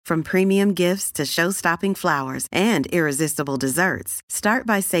savings, from premium gifts to show-stopping flowers and irresistible desserts. Start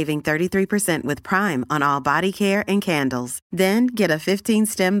by saving 33% with Prime on all body care and candles. Then get a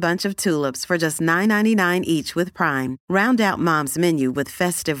 15-stem bunch of tulips for just $9.99 each with Prime. Round out Mom's menu with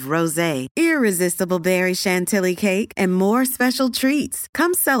festive rosé, irresistible berry chantilly cake, and more special treats.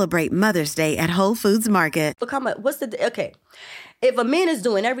 Come celebrate Mother's Day at Whole Foods Market. Okay. If a man is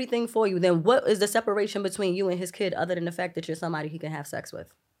doing everything for you, then what is the separation between you and his kid other than the fact that you're somebody he can have sex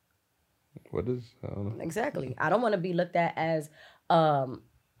with? What is? I don't know. Exactly. I don't want to be looked at as a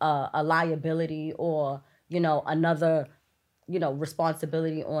liability or, another,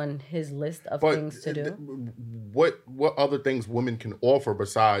 responsibility on his list of things to do. What other things women can offer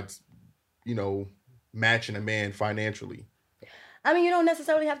besides, matching a man financially? I mean, you don't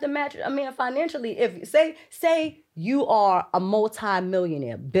necessarily have to match a man financially. If say you are a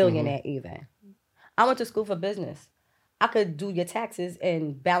multi-millionaire, billionaire even. I went to school for business. I could do your taxes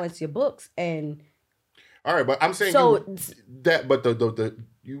and balance your books and. All right, but I'm saying the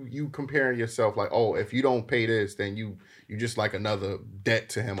you comparing yourself like, oh, if you don't pay this, then you just like another debt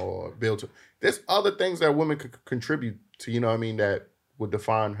to him or a bill to. There's other things that women could contribute to, that would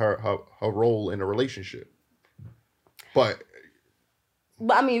define her role in a relationship. But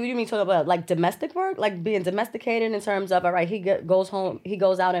I mean, you mean talk about like domestic work, like being domesticated in terms of, all right, he goes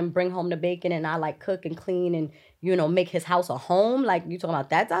out and bring home the bacon, and I like cook and clean and make his house a home. Like you talking about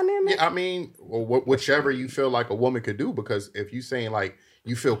that dynamic? Yeah, I mean, whichever you feel like a woman could do, because if you saying like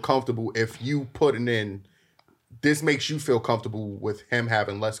you feel comfortable, if you putting in, this makes you feel comfortable with him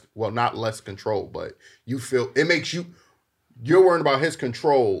having not less control, but it makes you're worrying about his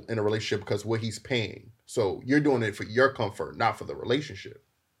control in a relationship because what he's paying. So you're doing it for your comfort, not for the relationship.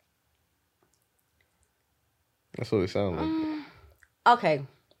 That's what it sounds like. Okay.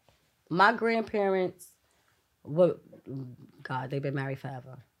 My grandparents they've been married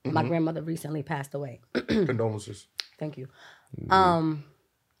forever. Mm-hmm. My grandmother recently passed away. Condolences. Thank you. My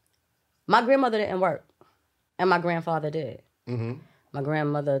grandmother didn't work, and my grandfather did. Mm-hmm. My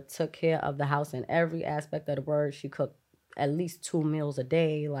grandmother took care of the house in every aspect of the word. She cooked at least 2 meals a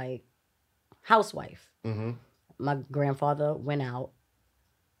day, like housewife. Mm-hmm. My grandfather went out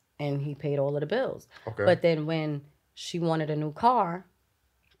and he paid all of the bills. Okay. But then when she wanted a new car,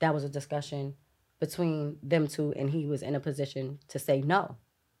 that was a discussion between them two, and he was in a position to say no.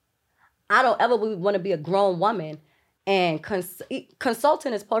 I don't ever want to be a grown woman, and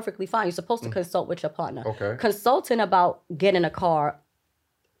consulting is perfectly fine. You're supposed to consult with your partner. Okay. Consulting about getting a car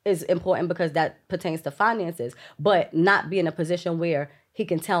is important because that pertains to finances, but not be in a position where he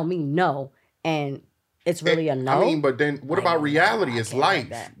can tell me no and it's really a no. I mean, but then what about reality? It's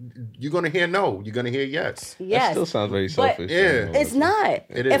life. You're going to hear no. You're going to hear yes. Yes. That still sounds very selfish. Yeah. It's not.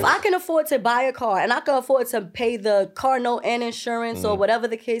 If I can afford to buy a car and I can afford to pay the car note and insurance or whatever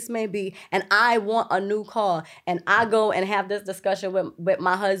the case may be, and I want a new car, and I go and have this discussion with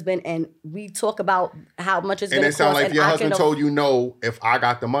my husband and we talk about how much it's going to cost. And it sounds like if your husband told you no, if I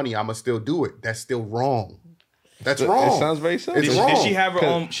got the money, I'm going to still do it. That's still wrong. That's wrong. It sounds very selfish. Did she have her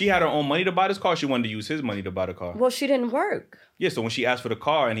own? She had her own money to buy this car. Or she wanted to use his money to buy the car. Well, she didn't work. Yeah, so when she asked for the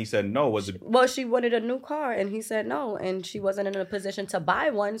car and he said no, was it? Well, she wanted a new car and he said no, and she wasn't in a position to buy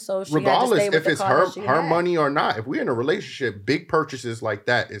one, so she regardless had to stay with if it's her money or not. If we're in a relationship, big purchases like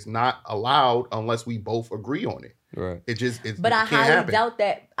that is not allowed unless we both agree on it. Right. But I highly doubt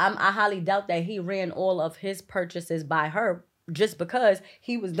that. I highly doubt that he ran all of his purchases by her just because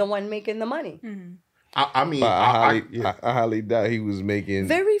he was the one making the money. Mm-hmm. I highly doubt he was making.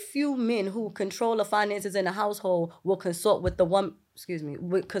 Very few men who control the finances in the household will consult with the woman.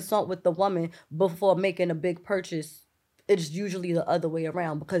 Consult with the woman before making a big purchase. It's usually the other way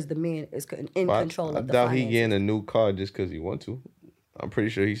around because the man is in control of the finances. I doubt he getting a new car just because he want to. I'm pretty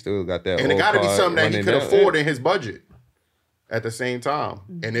sure he still got that. And it got to be something that he could afford in his budget at the same time.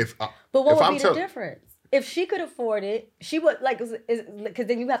 And but what would be the difference? If she could afford it, she would because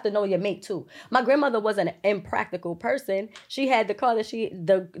then you have to know your mate too. My grandmother was an impractical person. She had the car that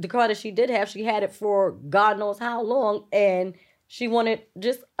the car that she did have. She had it for God knows how long, and she wanted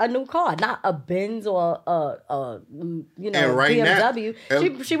just a new car, not a Benz or a BMW.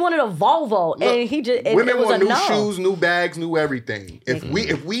 Now, she wanted a Volvo, look, and he just women want new shoes, new bags, new everything. If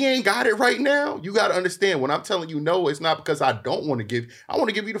we ain't got it right now, you got to understand. When I'm telling you no, it's not because I don't want to give. I want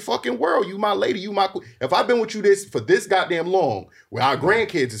to give you the fucking world. You my lady. You my. If I've been with you for this goddamn long, where our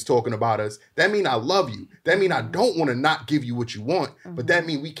grandkids is talking about us, that mean I love you. That mean I don't want to not give you what you want, but that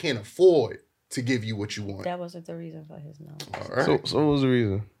mean we can't afford to give you what you want. That wasn't the reason for his no. All right. So what was the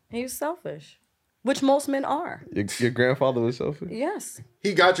reason? He was selfish, which most men are. Your grandfather was selfish? Yes.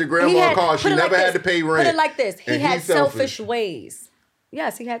 He got your grandma a car. She never had to pay rent. Put it like this. He had selfish ways.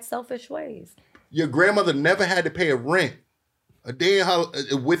 Yes, he had selfish ways. Your grandmother never had to pay a rent a day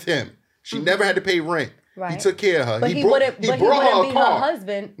with him. She never had to pay rent. Right. He took care of her. But he wouldn't be her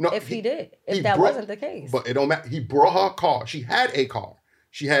husband if he did. If that wasn't the case. But it don't matter. He brought her a car. She had a car.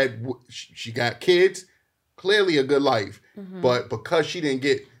 She got kids, clearly a good life. Mm-hmm. But because she didn't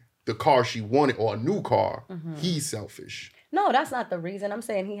get the car she wanted or a new car, he's selfish. No, that's not the reason. I'm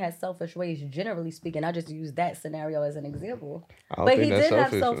saying he has selfish ways, generally speaking. I just used that scenario as an example. But he did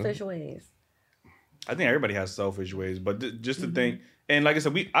have selfish ways. I think everybody has selfish ways. But just to think, And like I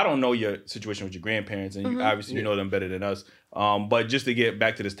said, I don't know your situation with your grandparents, and obviously you know them better than us. But just to get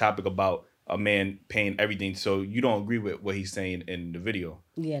back to this topic about a man paying everything, so you don't agree with what he's saying in the video?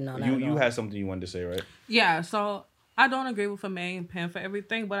 Yeah, no, you had something you wanted to say, right? Yeah, so I don't agree with a man paying for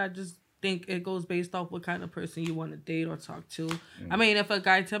everything, but I just think it goes based off what kind of person you want to date or talk to. I mean, if a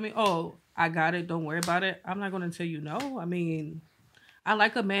guy tell me, "Oh, I got it, don't worry about it," I'm not gonna tell you no. I mean, I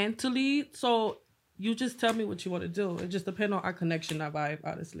like a man to lead, so you just tell me what you want to do. It just depends on our connection, our vibe,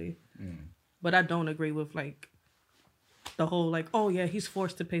 honestly. But I don't agree with like the whole like, oh yeah, he's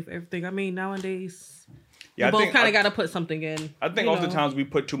forced to pay for everything. I mean, nowadays, you both kind of got to put something in. I think oftentimes we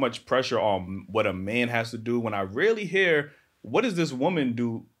put too much pressure on what a man has to do when I rarely hear, what is this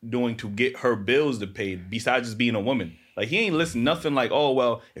woman doing to get her bills to pay besides just being a woman? Like, he ain't listen nothing like, oh,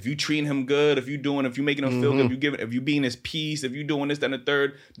 well, if you treating him good, if you making him feel good, if you being his peace, if you doing this, that, and the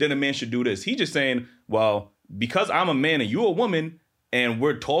third, then a man should do this. He just saying, well, because I'm a man and you're a woman, and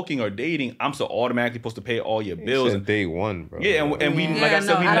we're talking or dating, I'm so automatically supposed to pay all your bills. And day one, bro. Yeah, and we, like I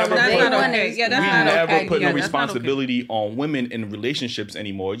said, we never put no responsibility on women in relationships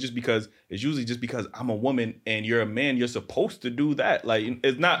anymore. It's usually just because I'm a woman and you're a man, you're supposed to do that. Like,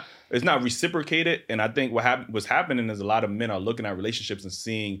 it's not reciprocated. And I think what's happening is a lot of men are looking at relationships and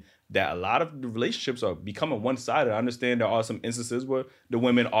seeing that a lot of the relationships are becoming one-sided. I understand there are some instances where the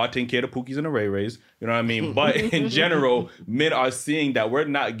women are taking care of the Pookies and the Ray Rays, you know what I mean? But in general, men are seeing that we're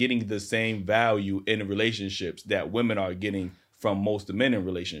not getting the same value in relationships that women are getting from most of the men in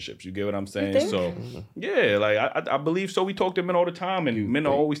relationships. You get what I'm saying? So, yeah, like I believe so. We talk to men all the time, and men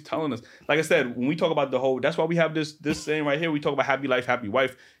are always telling us. Like I said, when we talk about the whole, that's why we have this saying right here. We talk about happy life, happy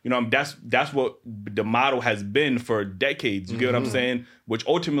wife. You know, that's what the model has been for decades. You get what I'm saying? Which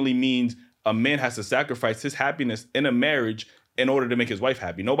ultimately means a man has to sacrifice his happiness in a marriage in order to make his wife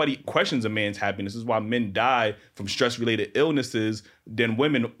happy. Nobody questions a man's happiness. This is why men die from stress-related illnesses than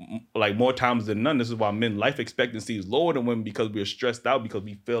women, like more times than none. This is why men life expectancy is lower than women, because we're stressed out, because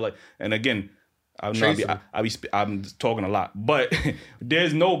we feel like, and again, I'm talking a lot, but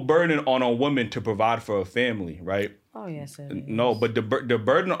there's no burden on a woman to provide for a family, right? Oh yes, it is. No, but the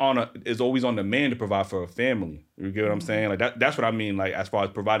burden is always on the man to provide for a family. You get what I'm saying? Like that's what I mean. Like, as far as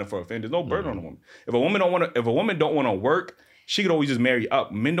providing for a family, there's no burden on a woman. If a woman don't want to work, she could always just marry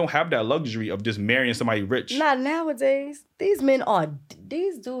up. Men don't have that luxury of just marrying somebody rich. Not nowadays. These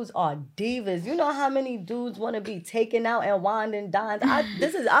dudes are divas. You know how many dudes want to be taken out and wined and dined?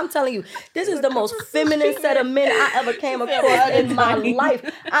 I'm telling you, this is the most feminine set of men I ever came across in my life.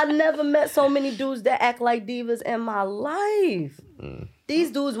 I never met so many dudes that act like divas in my life.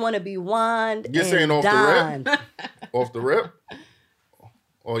 These dudes want to be wined and saying off dined. the rip? Off the rip?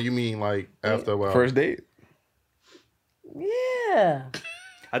 Or you mean like after a while? First date? Yeah.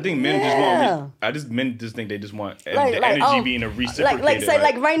 I think men men just think they just want the energy being reciprocated.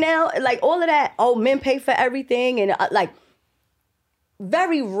 Like right now, like all of that, men pay for everything, and like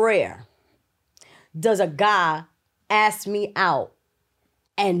very rare does a guy ask me out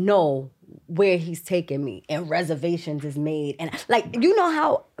and know where he's taking me and reservations is made. And like, you know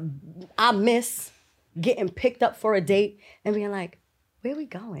how I miss getting picked up for a date and being like, where we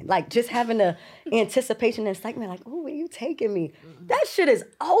going? Like, just having the anticipation and excitement, like, oh, where you taking me? That shit is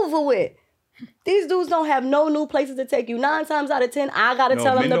over with. These dudes don't have no new places to take you. 9 times out of 10, I gotta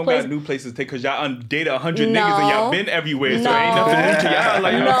tell them the place. Men don't got new places to take, because y'all dated 100 niggas and y'all been everywhere, so ain't nothing new to y'all.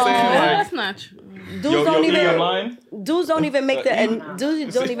 Like, you know what I'm saying? Like, that's not true. Dudes don't even make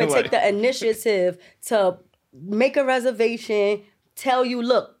take the initiative to make a reservation, tell you,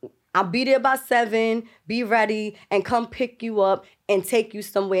 look, I'll be there by 7, be ready, and come pick you up and take you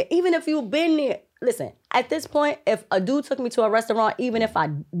somewhere. Even if you've been there. Listen, at this point, if a dude took me to a restaurant, even if I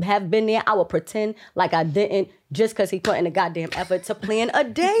have been there, I would pretend like I didn't, just because he put in a goddamn effort to plan a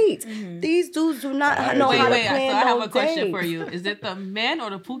date. These dudes do not know how to plan so I have a question for you. Is it the men or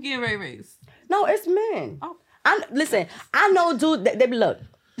the Pookie and Ray Rays? No, it's men. Oh. I know dudes, they look,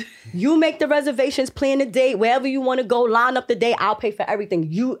 you make the reservations, plan the date, wherever you want to go, line up the day, I'll pay for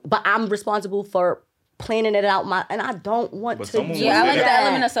everything. But I'm responsible for planning it out, and I don't want to do that. I like the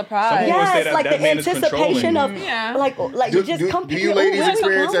element of surprise. Yes, like the anticipation of, like just come pick you up. Do you ladies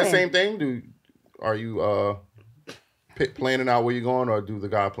experience that same thing? Are you planning out where you're going, or do the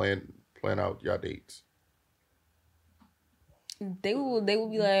guy plan out your dates? They will be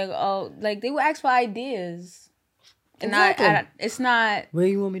like, oh, like they will ask for ideas. And exactly. It's not. Where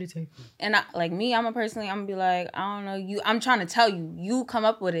you want me to take you? And I'm gonna be like, I don't know. I'm trying to tell you. You come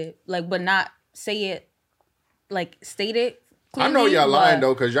up with it, like, but not say it, like, state it I know y'all lying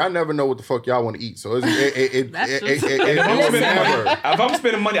though, because y'all never know what the fuck y'all want to eat. So if I'm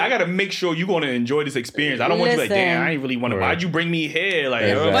spending money, I gotta make sure you're gonna enjoy this experience. I don't want you like, damn, I ain't really want to. Why'd you bring me here?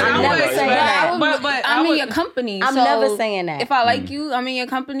 Like, but I'm never saying that. But I'm in your company. I'm never saying that. If I like you, I'm in your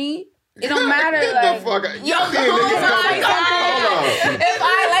company. It don't matter. Get like, the fuck out. If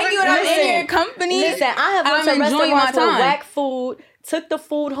I like you and I'm in your company, listen, I have went to restaurants with whack food. Took the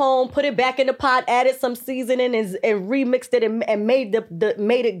food home, put it back in the pot, added some seasoning, and remixed it and made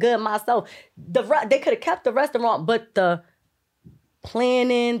made it good myself. They could have kept the restaurant, but the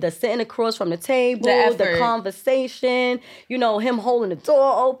planning, the sitting across from the table, the conversation, him holding the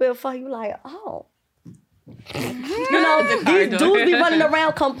door open for you, like, oh. These dudes be running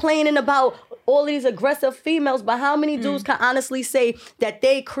around complaining about all these aggressive females, but how many dudes can honestly say that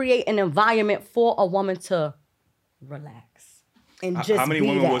they create an environment for a woman to relax? And just how many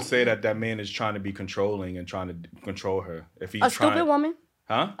women would say that man is trying to be controlling and trying to control her? If he's stupid woman,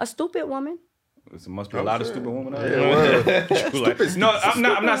 huh? A stupid woman. There must be a lot of stupid women out there. No,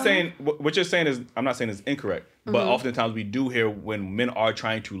 I'm not saying what you're saying is. I'm not saying it's incorrect, but oftentimes we do hear when men are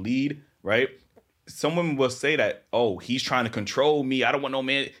trying to lead, right? Some women will say that, oh, he's trying to control me. I don't want no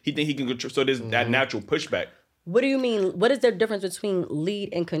man. He think he can control. So there's that natural pushback. What do you mean? What is the difference between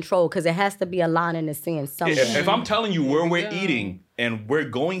lead and control? Because it has to be a line in the sand somewhere. If I'm telling you where we're eating and we're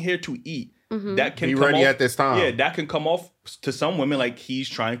going here to eat, that can be come ready off, at this time. Yeah, that can come off to some women like he's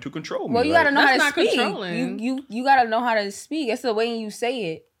trying to control me. Well, you like, gotta know how to speak. Controlling. You gotta know how to speak. It's the way you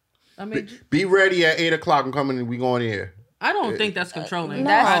say it. I mean, be ready at 8:00. I'm coming. We going here. I don't think that's controlling.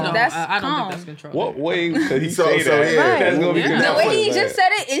 That's I don't think calm. that's controlling. What way could he say that? Yeah. That's gonna be The way he just said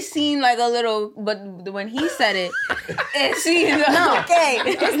it, it seemed like a little, but when he said it, it seemed like, okay.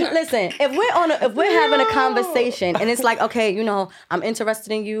 Listen, if we're having a conversation and it's like, okay, I'm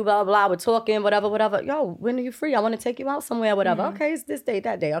interested in you, blah blah, we're talking, whatever. Yo, when are you free? I want to take you out somewhere, whatever. Okay, it's this day,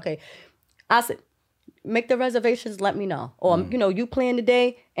 that day. Okay, I said, make the reservations, let me know. Or, you plan the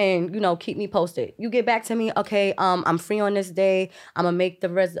day and, keep me posted. You get back to me, okay, I'm free on this day. I'm going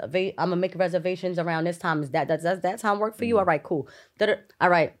to make reservations around this time. Does that time work for you? All right, cool. All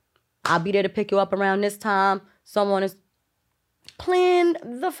right, I'll be there to pick you up around this time. Someone is plan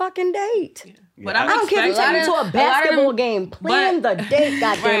the fucking date. Yeah. But I don't care if you take me to a basketball game. Plan the date,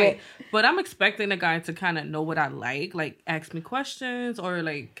 goddammit. But I'm expecting the guy to kind of know what I like ask me questions or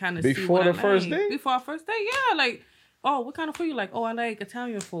like kind of see before what the I first like. date. Before our first date, yeah, like, oh, what kind of food you like? Oh, I like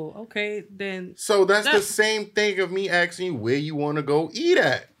Italian food. Okay, then. So that's the same thing of me asking you where you want to go eat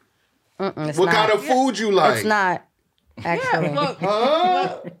at. What not. kind of food you like? It's not. Actually.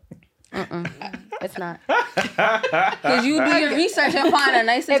 Yeah, look, It's not. Because you do your research and find a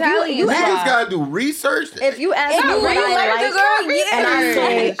nice Italian. You just gotta do research. If you ask me what I like, and I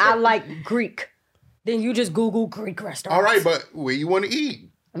say I like Greek, then you just Google Greek restaurants. All right, but where you want to eat?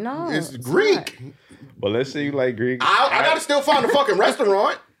 No, it's Greek. Not. But let's say you like Greek. I gotta still find a fucking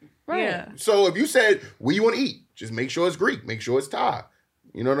restaurant. Right. Yeah. So if you said where you want to eat, just make sure it's Greek. Make sure it's Thai.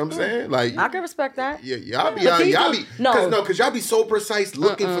 You know what I'm saying? Like I can respect that. Yeah, y'all be because y'all be so precise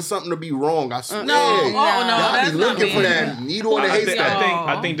looking for something to be wrong. I swear. Y'all be looking for that needle in the haystack.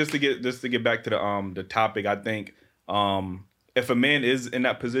 I think just to get back to the topic, I think if a man is in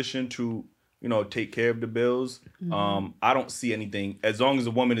that position to take care of the bills, I don't see anything as long as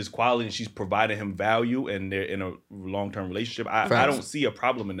the woman is quality and she's providing him value and they're in a long-term relationship. I don't see a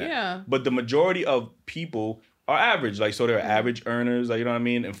problem in that. Yeah. But the majority of people are average, so they're average earners, you know what I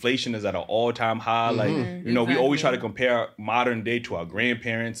mean? Inflation is at an all-time high. We always try to compare modern day to our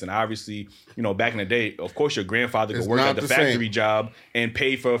grandparents, and obviously, back in the day, of course your grandfather could work at the factory job and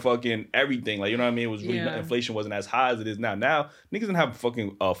pay for fucking everything. You know what I mean? It was really inflation wasn't as high as it is now. Now niggas didn't have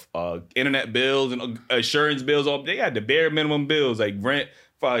fucking internet bills and insurance bills. They had the bare minimum bills like rent,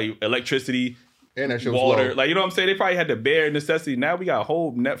 probably electricity, and that shit was water. low. You know what I'm saying? They probably had the bare necessity. Now we got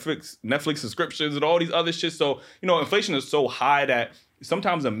whole Netflix subscriptions and all these other shit. So, inflation is so high that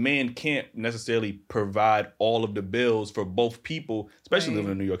sometimes a man can't necessarily provide all of the bills for both people, especially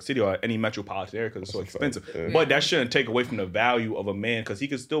living in New York City or any metropolitan area because it's so expensive. Yeah. But that shouldn't take away from the value of a man because he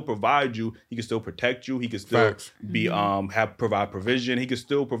can still provide you, he can still protect you, he can still be provide provision, he can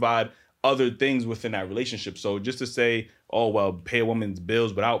still provide other things within that relationship. So just to say, oh, well, pay a woman's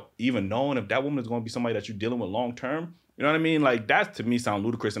bills without even knowing if that woman is going to be somebody that you're dealing with long term, you know what I mean? Like, that to me sound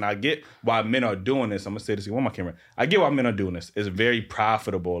ludicrous. And I get why men are doing this. I'm going to say this again on my camera. I get why men are doing this. It's very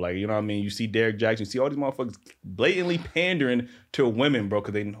profitable. You know what I mean? You see Derek Jackson, you see all these motherfuckers blatantly pandering to women, bro,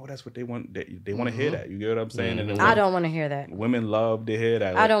 because they know that's what they want. They want to hear that. You get what I'm saying? And I don't want to hear that. Women love to hear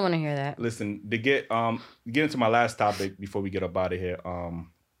that. I don't want to hear that. Listen, to get into my last topic before we get up out of here,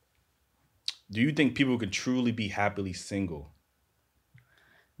 do you think people can truly be happily single?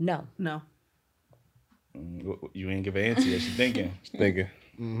 No. You ain't give an answer yet. She's thinking.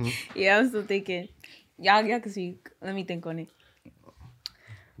 Mm-hmm. Yeah, I'm still thinking. Y'all can speak. Let me think on it.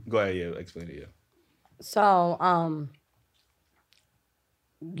 Go ahead, yeah. Explain it, yeah. So,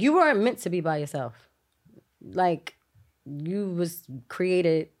 you weren't meant to be by yourself. Like, you was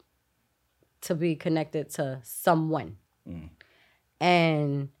created to be connected to someone.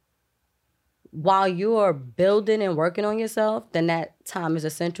 And while you are building and working on yourself, then that time is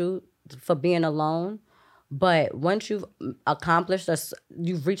essential for being alone. But once you've accomplished,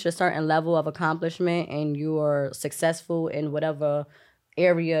 you've reached a certain level of accomplishment and you are successful in whatever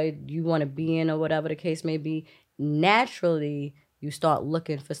area you want to be in or whatever the case may be, naturally you start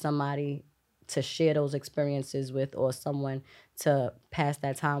looking for somebody to share those experiences with or someone to pass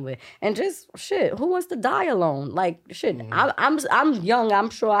that time with. And just shit, who wants to die alone? Like shit, I'm young. I'm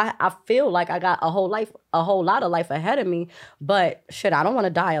sure I feel like I got a whole lot of life ahead of me. But shit, I don't want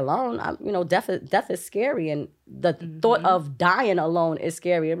to die alone. Death is scary, and the thought of dying alone is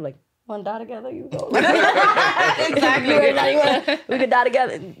scary. I'm like, want to die together? You go. Exactly. We could die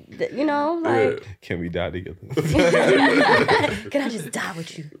together. You know, like. Can we die together? Can I just die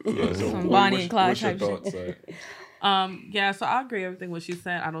with you? Yeah, so Some Bonnie and Clyde what's your type thoughts? Yeah, so I agree with everything what she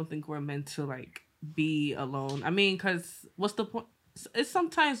said. I don't think we're meant to like be alone. I mean, because what's the point? It's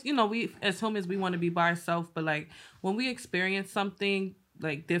sometimes, we as humans, we want to be by ourselves, but like when we experience something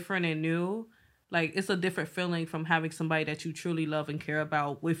like different and new, like it's a different feeling from having somebody that you truly love and care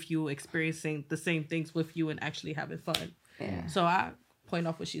about with you, experiencing the same things with you and actually having fun. Yeah. So I point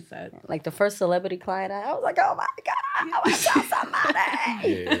off what she said. Like the first celebrity client, I was like, oh my God, I want to tell somebody.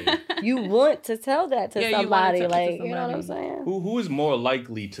 Yeah. You want to tell that to somebody. You know what I'm saying? Who is more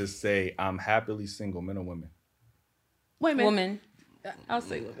likely to say, I'm happily single, men or women? Women. I'll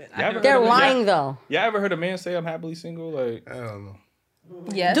say women. They're lying though. Yeah, ever heard a man say, I'm happily single? Like, I don't know.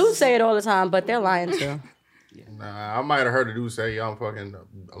 Yes. Dudes say it all the time, but they're lying too. Nah, I might have heard a dude say, I'm fucking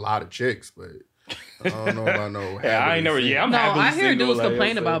a lot of chicks, but I don't know about no. I ain't never. Yeah, I'm happily I hear single. dudes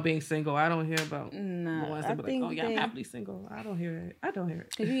complain about being single. I don't hear about. Nah, ones that be like, I'm happily single. I don't hear it.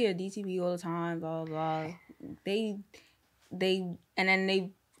 Cause you hear DTB all the time, blah blah. They, and then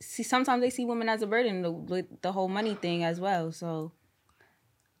they see. Sometimes they see women as a burden with the whole money thing as well. So.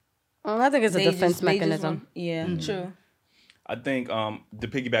 I think it's a defense mechanism. True. I think to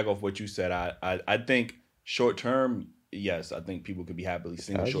piggyback off what you said, I think short term, yes, I think people could be happily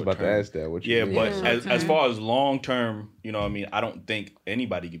single. I was short about term. to ask that. What you mean? But as far as long term, what I mean, I don't think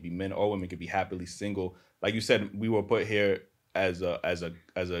anybody could be, men or women could be happily single. Like you said, we were put here as a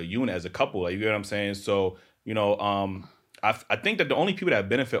unit, as a couple. Like, you get what I'm saying? So I think that the only people that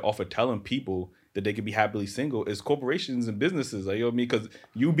benefit off of telling people that they could be happily single is corporations and businesses. Like, you know what I mean? Because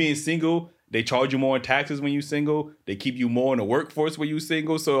you being single, they charge you more in taxes when you're single. They keep you more in the workforce when you're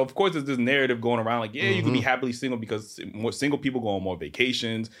single. So, of course, there's this narrative going around like, yeah, you can be happily single because more single people go on more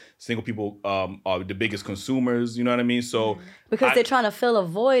vacations. Single people are the biggest consumers. You know what I mean? So because they're trying to fill a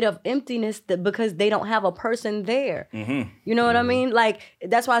void of emptiness because they don't have a person there. You know what I mean? Like,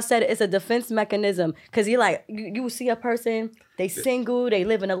 that's why I said it's a defense mechanism. Because you're like, you see a person, they single, they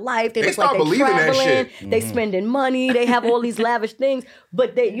living a life, they look like they traveling, they spending money, they have all these lavish things,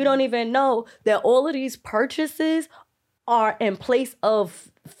 but you don't even know that all of these purchases are in place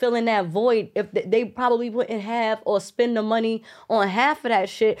of filling that void. If they probably wouldn't have or spend the money on half of that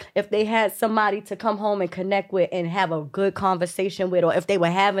shit if they had somebody to come home and connect with and have a good conversation with, or if they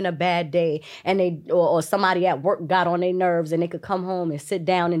were having a bad day and or somebody at work got on their nerves and they could come home and sit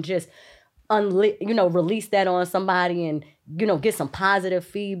down and just release that on somebody and, get some positive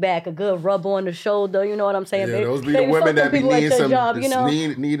feedback, a good rub on the shoulder, you know what I'm saying? Yeah, those be the women that be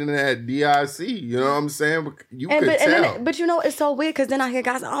needing needing that DIC, you know what I'm saying? You could tell. But it's so weird because then I hear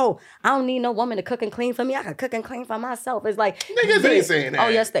guys, I don't need no woman to cook and clean for me. I can cook and clean for myself. It's like... Niggas ain't saying that. Oh,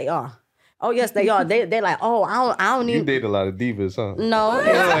 yes, they are. Oh, yes, they are. They're like, I don't need... You date a lot of divas, huh? No.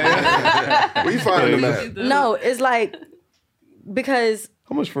 We finding them at? No, it's like, because...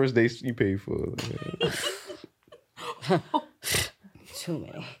 How much first dates you pay for? Too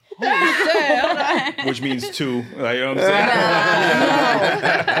many. Which means two. Like, you know what I'm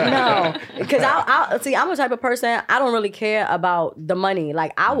saying? No. Because I see, I'm the type of person, I don't really care about the money.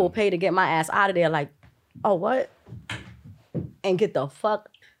 Like, I will pay to get my ass out of there. Like, oh, what? And get the fuck.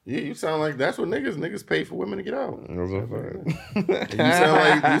 Yeah, you sound like that's what niggas pay for women to get out. You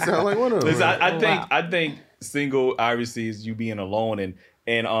sound like one of them. Listen, I think single obviously is you being alone and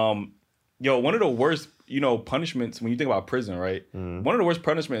one of the worst, punishments, when you think about prison, right? One of the worst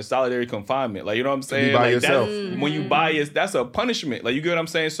punishments is solitary confinement. Like, you know what I'm saying? Be by like yourself. When you bias, that's a punishment. Like, you get what I'm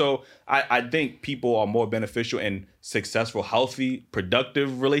saying? So I think people are more beneficial in successful, healthy,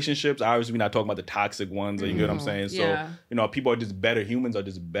 productive relationships. Obviously, we're not talking about the toxic ones. Like, you get what I'm saying? So, people are just better. Humans are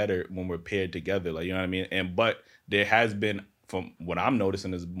just better when we're paired together. Like, you know what I mean? But there has been, from what I'm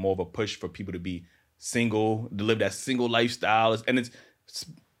noticing, is more of a push for people to be single, to live that single lifestyle. And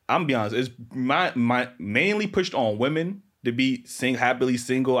I'm be honest, it's mainly pushed on women to be happily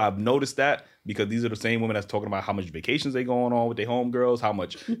single. I've noticed that because these are the same women that's talking about how much vacations they going on with their homegirls, how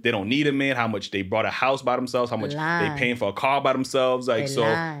much they don't need a man, how much they bought a house by themselves, how much they paying for a car by themselves. Like,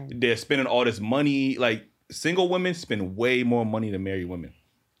 they're spending all this money. Like, single women spend way more money than married women.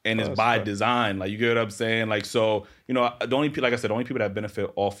 And it's by design. Like, you get what I'm saying? Like, so, the only people that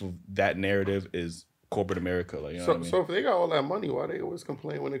benefit off of that narrative is corporate America. Like, you know what I mean? So if they got all that money, why they always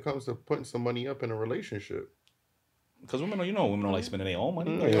complain when it comes to putting some money up in a relationship? Because women don't like spending their own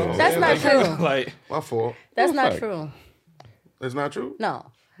money. That's not true. Like, my fault. That's not true. It's not true? No.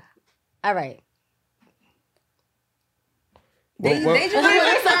 All right. They just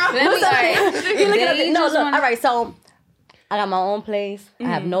all right, so I got my own place. I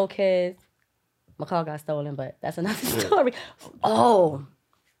have no kids. My car got stolen, but that's another story. Oh,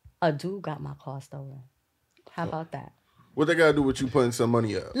 a dude got my car stolen. How about that? What they gotta do with you putting some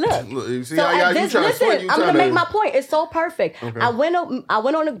money up? Look, you see so how you trying to sweat? I'm gonna make my point. It's so perfect. Okay. I went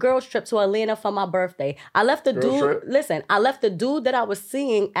on a girls trip to Atlanta for my birthday. I left the dude. Listen, I left the dude that I was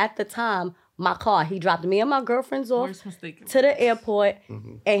seeing at the time my car. He dropped me and my girlfriends off to the airport,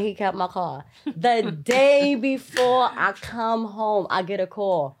 and he kept my car. The day before I come home, I get a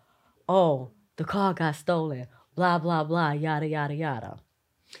call. Oh, the car got stolen. Blah blah blah. Yada yada yada.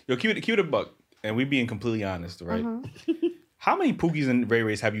 Yo, keep it a buck, and we being completely honest, right? How many Pookies and Ray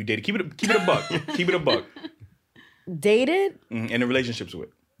Rays have you dated? Keep it a buck. Keep it a buck. Dated? And in relationships with?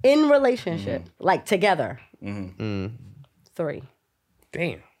 In relationship, like together. 3.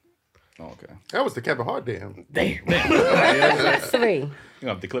 Damn. Oh, okay. That was the Kevin Hart damn. 3. You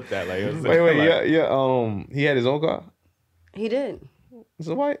have to clip that. Like, wait. He had his own car? He did.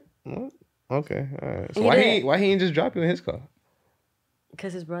 So why? Okay, all right. So why he ain't just drop you in his car?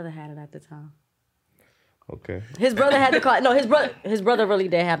 Because his brother had it at the time. Okay. His brother had the car. No, his brother really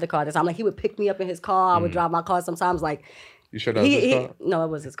did have the car at the time. Like, he would pick me up in his car. I would drive my car sometimes. Like, you sure that was his car? No, it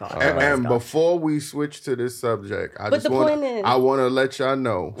was his car. And before we switch to this subject, I want to let y'all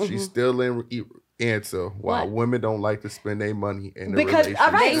know she's still in answer why women don't like to spend their money in the relationship.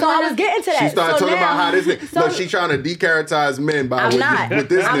 All right, so I was getting to that. She started talking about how this nigga. Look, she's trying to decharacterize men by with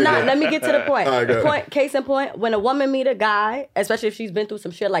this nigga. I'm not. Let me get to the point. Right, case in point, when a woman meet a guy, especially if she's been through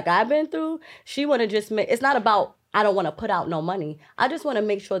some shit like I've been through, she want to just make. It's not about I don't want to put out no money. I just want to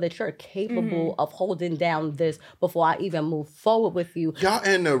make sure that you're capable of holding down this before I even move forward with you.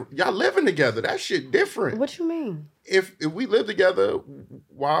 Y'all living together. That shit different. What you mean? If we live together,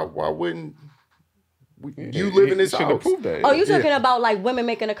 why wouldn't you live in this house? Oh, you talking about like women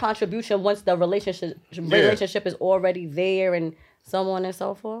making a contribution once the relationship is already there and so on and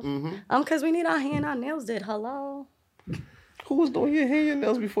so forth? Because we need our hair and our nails did. Hello? Who was doing your hair and your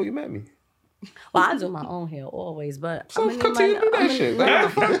nails before you met me? Well, I do my own hair always, but I'm gonna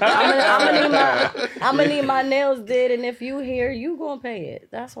need my nails did, and if you here, you gonna pay it.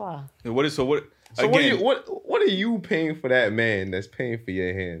 That's why. What are you paying for that man that's paying for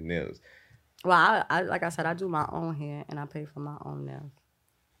your hair and nails? Well, I like I said, I do my own hair and I pay for my own nails.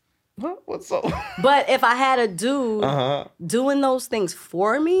 Huh? What's up? But if I had a dude doing those things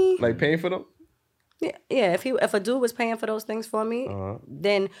for me, like paying for them. Yeah, if a dude was paying for those things for me,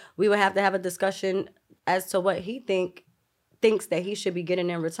 then we would have to have a discussion as to what he thinks that he should be getting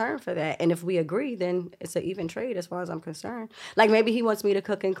in return for that. And if we agree, then it's an even trade as far as I'm concerned. Like maybe he wants me to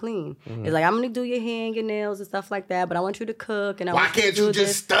cook and clean. It's like, I'm going to do your hair and your nails and stuff like that, but I want you to cook. And why can't you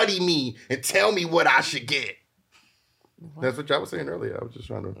just study me and tell me what I should get? What? That's what y'all was saying earlier. I was just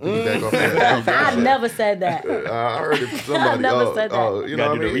trying to piggyback off that. I never said that. I heard it from somebody. I never said that. You know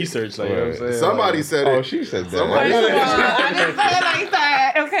what I mean? The research, like, you know what I'm saying? Somebody said it. Oh, she said that. I didn't say it like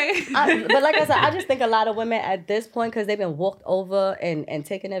that. Okay. But like I said, I just think a lot of women at this point, because they've been walked over and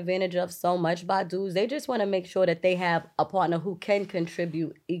taken advantage of so much by dudes, they just want to make sure that they have a partner who can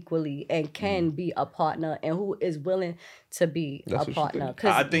contribute equally and can be a partner and who is willing to be That's a what partner.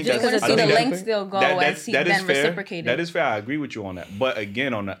 I think Just that's to see the length still go as he that is then fair. reciprocated. That is fair. I agree with you on that. But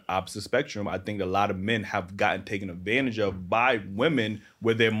again, on the opposite spectrum, I think a lot of men have gotten taken advantage of by women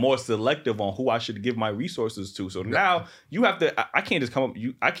where they're more selective on who I should give my resources to. So now you have to. I can't just come up.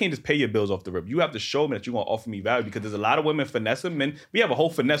 I can't just pay your bills off the rip. You have to show me that you're gonna offer me value because there's a lot of women finessing men. We have a whole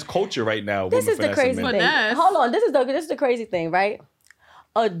finesse culture right now. This is the crazy thing. Hold on. This is the crazy thing, right?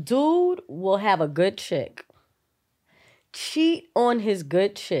 A dude will have a good chick, cheat on his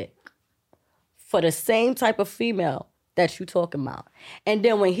good chick for the same type of female that you talking about. And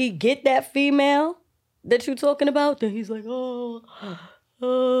then when he get that female that you talking about, then he's like,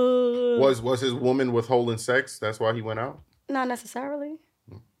 Was his woman withholding sex? That's why he went out? Not necessarily.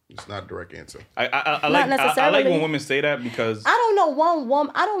 It's not a direct answer. I like when women say that because I don't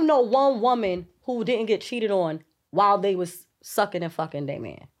know one woman who didn't get cheated on while they was sucking and fucking their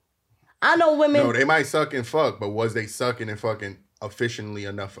man. I know women. No, they might suck and fuck, but was they sucking and fucking efficiently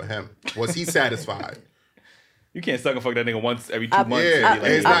enough for him? Was he satisfied? You can't suck and fuck that nigga once every 2 months. Yeah,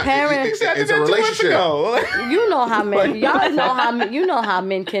 it's a relationship. You know how men. Y'all know how you know how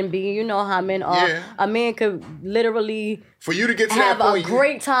men can be. You know how men are. Yeah. A man could literally for you to get to have that point, a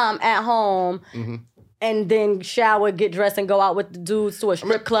great time at home. Mm-hmm. And then shower, get dressed, and go out with the dudes to a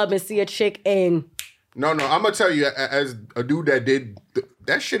strip club and see a chick and. No, I'm gonna tell you, as a dude that did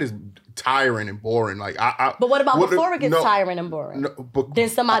that shit is tiring and boring. Like But what about before it gets tiring and boring? Then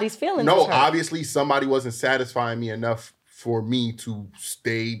somebody's feelings. No, obviously somebody wasn't satisfying me enough for me to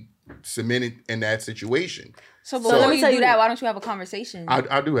stay cemented in that situation. So before you do that, why don't you have a conversation?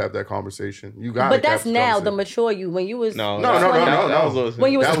 I do have that conversation. You got it. But that's now the mature you. When you was no.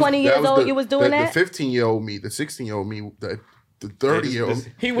 When you was 20 years old, you was doing that. The 15-year-old me, the 16-year-old me, the 30-year-old.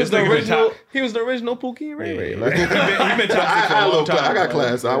 He was the original. He was the original Pookie Ray Ray. Like, you've been toxic for a long time. I got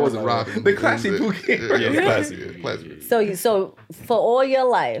class. I wasn't rocking the classy Pookie. Yeah, classy. So for all your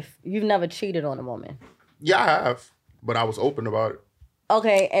life, you've never cheated on a woman. Yeah, I have, but I was open about it.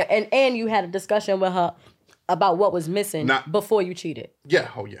 Okay, and you had a discussion with her about what was missing before you cheated. Yeah.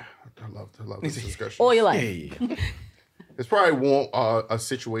 Oh yeah. I love this discussion. All your life. Yeah. There's probably a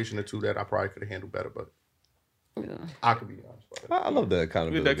situation or two that I probably could have handled better, but. Yeah. I could be honest about it. I love the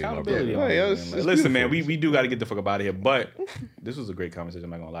accountability. Listen, man, we do got to get the fuck up out of here. But this was a great conversation. I'm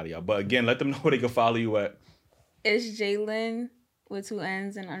not gonna lie to y'all. But again, let them know where they can follow you at. It's Jalen with 2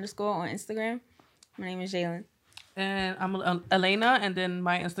 N's and underscore on Instagram. My name is Jalen. And I'm Elena, and then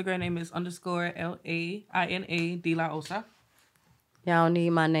my Instagram name is underscore LAINA De La Osa. Y'all need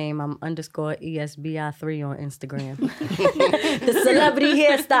my name. I'm underscore ESBI3 on Instagram. The celebrity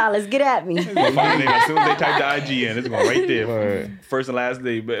hairstylist. Get at me. As soon as they type the IG in, it's going right there. First and last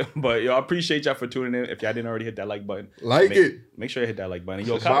day. But y'all, appreciate y'all for tuning in. If y'all didn't already hit that like button. Make sure you hit that like button.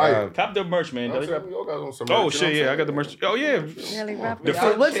 Yo, cop the merch, man. Oh, shit, yeah. I got the merch. Oh, yeah. This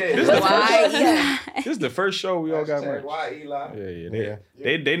is the first show we all got merch.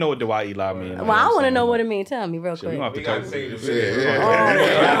 Yeah. They know what the Y Eli mean. Well, I want to know what it means. Tell me real quick. We don't have to talk.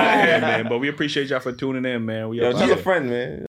 Man, but we appreciate y'all for tuning in, man. Tell a friend, man.